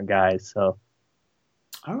 3 different guys. So,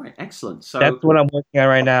 all right, excellent. So that's what I'm working on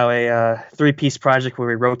right now, a 3-piece project where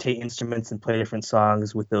we rotate instruments and play different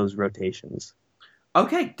songs with those rotations.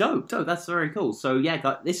 Okay, dope. That's very cool. So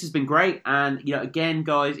yeah, this has been great. And again,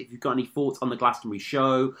 guys, if you've got any thoughts on the Glastonbury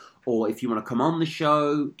show, or if you want to come on the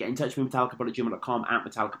show, get in touch with MetallicaPod@gmail.com,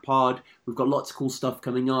 @MetallicaPod. We've got lots of cool stuff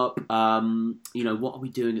coming up. What are we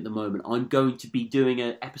doing at the moment? I'm going to be doing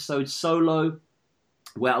an episode solo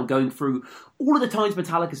where I'm going through all of the times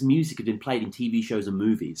Metallica's music had been played in TV shows and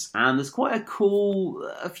movies. And there's quite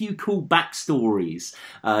a few cool backstories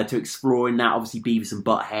to explore in that. Obviously, Beavis and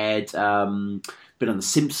Butthead, been on The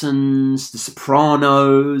Simpsons, The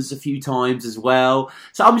Sopranos a few times as well.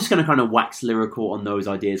 So I'm just going to kind of wax lyrical on those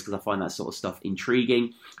ideas because I find that sort of stuff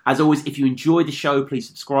intriguing. As always, if you enjoy the show, please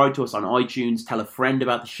subscribe to us on iTunes, tell a friend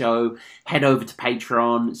about the show, head over to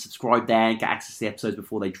Patreon, subscribe there, get access to the episodes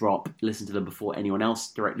before they drop, listen to them before anyone else,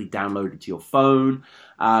 directly download it to your phone.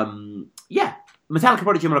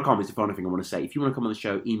 MetallicaPod@gmail.com is the final thing I want to say. If you want to come on the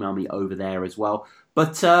show, email me over there as well.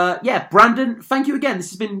 But Brandon, thank you again. This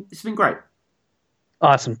has been great.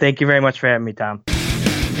 Awesome. Thank you very much for having me, Tom.